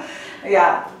up,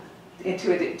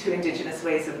 to indigenous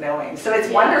ways of knowing. So it's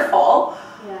wonderful,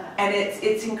 and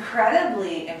it's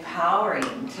incredibly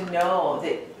empowering to know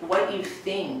that what you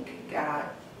think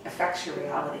affects your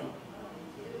reality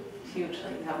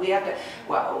hugely. Now we have to,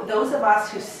 those of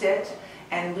us who sit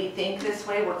and we think this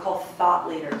way, we're called thought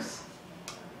leaders.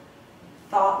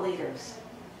 Thought leaders.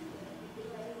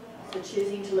 So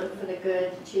choosing to look for the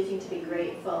good, choosing to be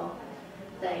grateful,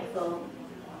 thankful,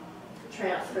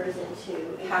 transfers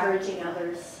into encouraging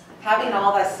others. Having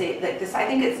all that, like this, I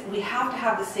think we have to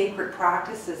have the sacred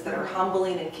practices that are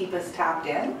humbling and keep us tapped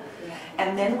in.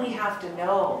 And then we have to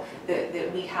know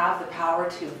that we have the power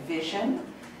to vision.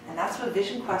 And that's what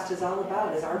Vision Quest is all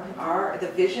about, is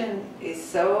the vision is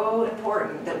so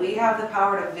important that we have the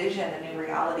power to vision a new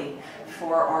reality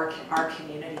for our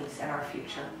communities and our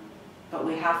future. But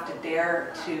we have to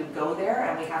dare to go there,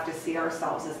 and we have to see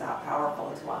ourselves as that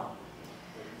powerful as well.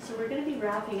 So we're going to be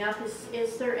wrapping up.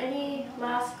 Is there any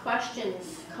last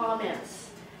questions,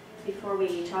 comments, before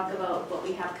we talk about what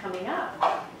we have coming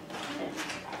up?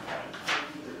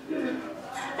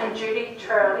 And Judy,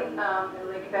 Charlie,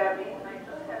 like Babby, and I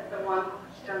just had the one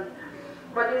question.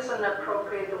 What is an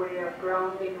appropriate way of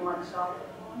grounding oneself?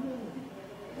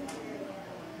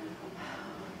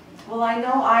 Well, I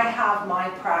know I have my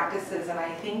practices, and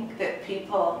I think that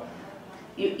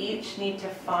you each need to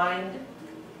find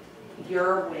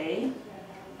your way,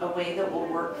 a way that will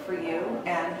work for you.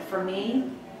 And for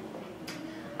me,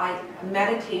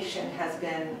 meditation has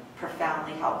been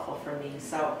profoundly helpful for me.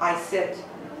 So I sit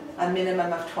a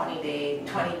minimum of 20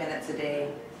 minutes a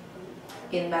day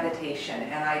in meditation,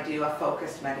 and I do a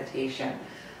focused meditation.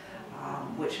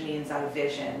 which means I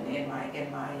vision in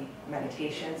my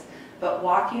meditations. But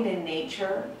walking in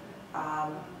nature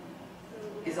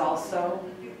is also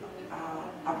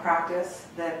a practice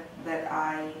that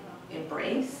I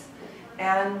embrace.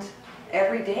 And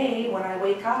every day when I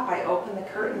wake up, I open the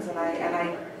curtains and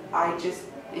I just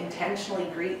intentionally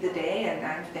greet the day, and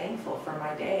I'm thankful for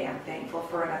my day. I'm thankful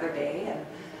for another day.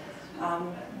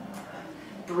 And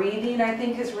breathing, I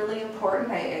think, is really important.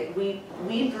 We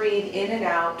breathe in and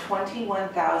out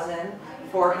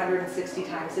 21,460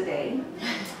 times a day.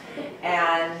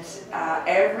 And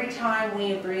every time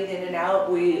we breathe in and out,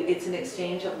 it's an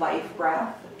exchange of life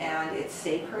breath, and it's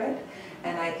sacred.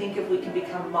 And I think if we can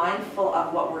become mindful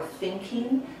of what we're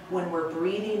thinking when we're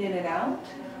breathing in and out,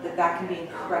 that can be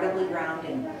incredibly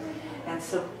grounding. And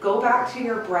so go back to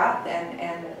your breath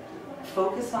and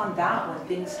focus on that when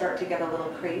things start to get a little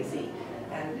crazy.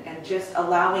 And just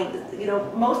allowing,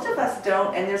 most of us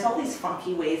don't, and there's all these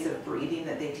funky ways of breathing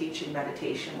that they teach in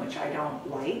meditation, which I don't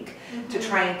like, to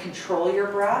try and control your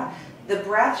breath. The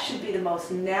breath should be the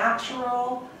most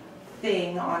natural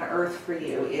thing on earth for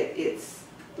you. It's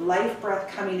life breath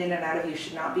coming in and out of you,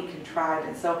 should not be contrived.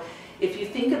 And so if you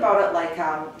think about it like,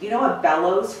 a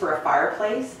bellows for a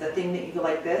fireplace, the thing that you go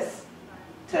like this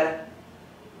to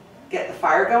get the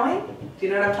fire going? Do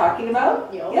you know what I'm talking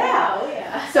about? Oh,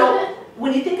 yeah. So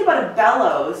when you think about a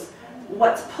bellows,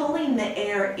 what's pulling the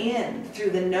air in through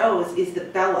the nose is the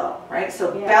bellow, right?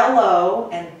 So bellow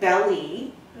and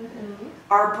belly.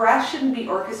 Our breath shouldn't be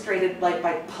orchestrated like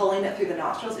by pulling it through the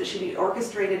nostrils. It should be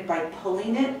orchestrated by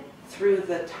pulling it through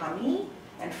the tummy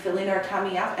and filling our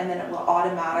tummy up, and then it will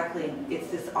automatically, it's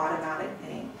this automatic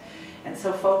thing. And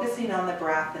so focusing on the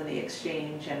breath and the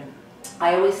exchange, and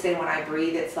I always say when I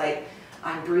breathe, it's like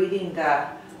I'm breathing the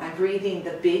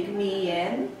big me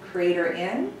in, creator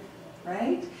in,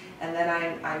 right? And then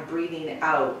I'm breathing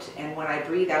out, and when I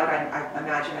breathe out, I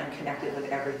imagine I'm connected with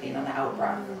everything on the out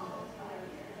breath.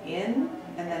 In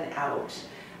and then out.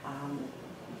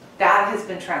 That has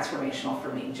been transformational for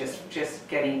me, just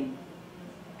getting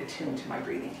attuned to my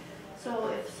breathing. So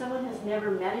if someone has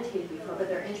never meditated before, but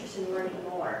they're interested in learning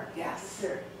more, Yes. is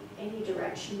there any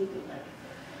direction you could,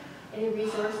 any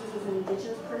resources as an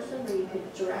Indigenous person where you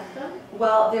could direct them?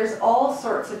 Well, there's all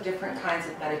sorts of different kinds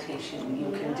of meditation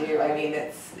you can do. I mean,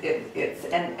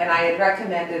 and I had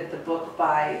recommended the book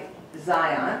by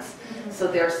Zions, so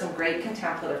there's some great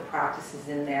contemplative practices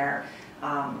in there.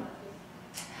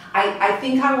 I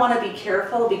think I want to be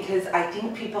careful because I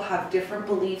think people have different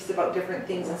beliefs about different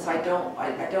things, and so I don't.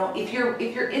 If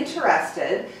you're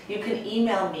interested, you can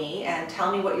email me and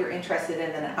tell me what you're interested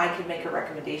in, and then I can make a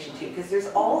recommendation to you, because there's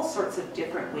all sorts of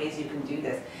different ways you can do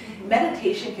this.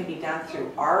 Meditation can be done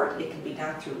through art. It can be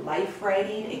done through life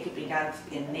writing. It can be done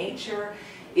in nature.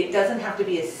 It doesn't have to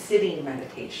be a sitting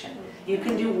meditation. You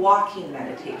can do walking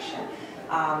meditation.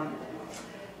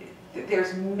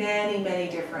 There's many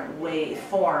different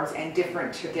forms and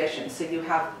different traditions. So you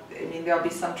have, there'll be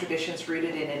some traditions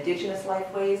rooted in Indigenous life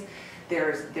ways.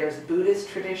 There's Buddhist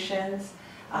traditions.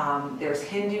 There's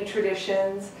Hindu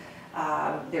traditions.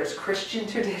 There's Christian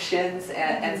traditions.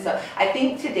 And so I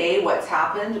think today what's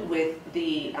happened with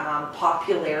the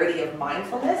popularity of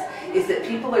mindfulness is that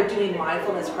people are doing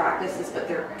mindfulness practices, but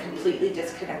they're completely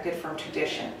disconnected from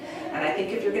tradition. And I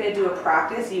think if you're going to do a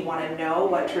practice, you want to know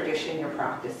what tradition you're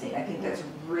practicing. I think that's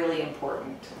really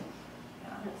important.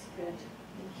 Yeah. That's good.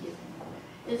 Thank you.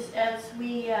 As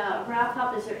we wrap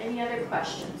up, is there any other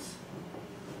questions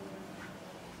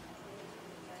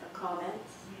or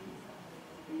comments?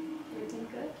 Everything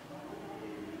good?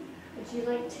 Would you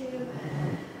like to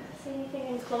say anything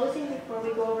in closing before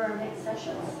we go over our next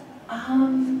sessions?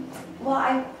 Well,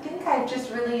 I think I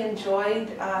just really enjoyed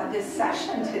this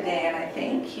session today, and I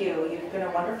thank you. You've been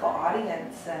a wonderful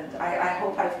audience, and I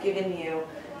hope I've given you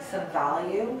some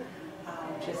value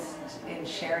just in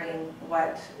sharing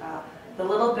what the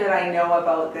little bit I know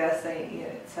about this.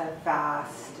 It's a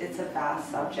vast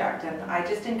subject, and I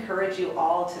just encourage you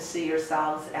all to see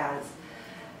yourselves as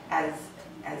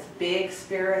big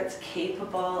spirits,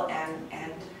 capable,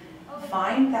 and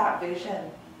find that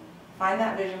vision. Find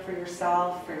that vision for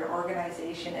yourself, for your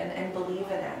organization, and believe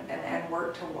in it, and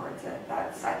work towards it.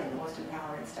 That's, I think, the most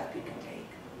empowering step you can take.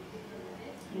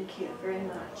 Thank you very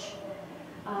much.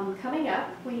 Coming up,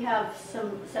 we have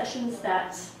some sessions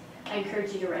that I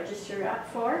encourage you to register up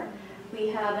for. We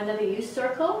have another youth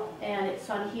circle, and it's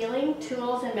on healing,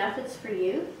 tools and methods for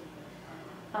youth.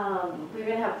 We're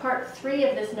going to have part 3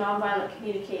 of this nonviolent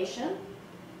communication,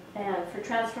 and for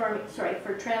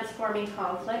transforming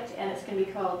conflict, and it's going to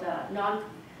be called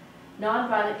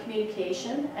nonviolent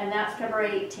communication, and that's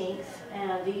February 18th,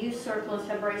 and the youth circle is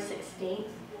February 16th.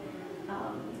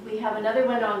 We we have another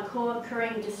one on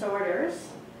co-occurring disorders,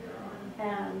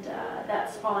 and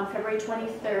that's on February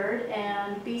 23rd,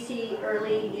 and BC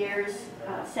Early Years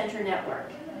Center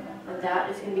Network, and that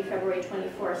is going to be February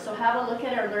 24th. So have a look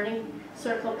at our Learning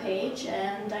Circle page,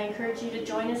 and I encourage you to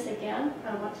join us again.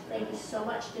 I want to thank you so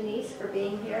much, Denise, for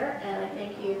being here, and I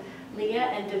thank you, Leah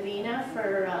and Davina,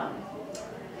 for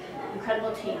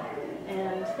incredible team.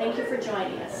 And thank you for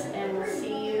joining us, and we'll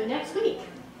see you next week.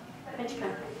 Thank you.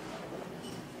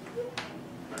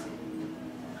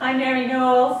 Hi, Mary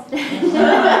Knowles.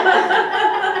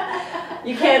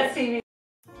 You can't see me.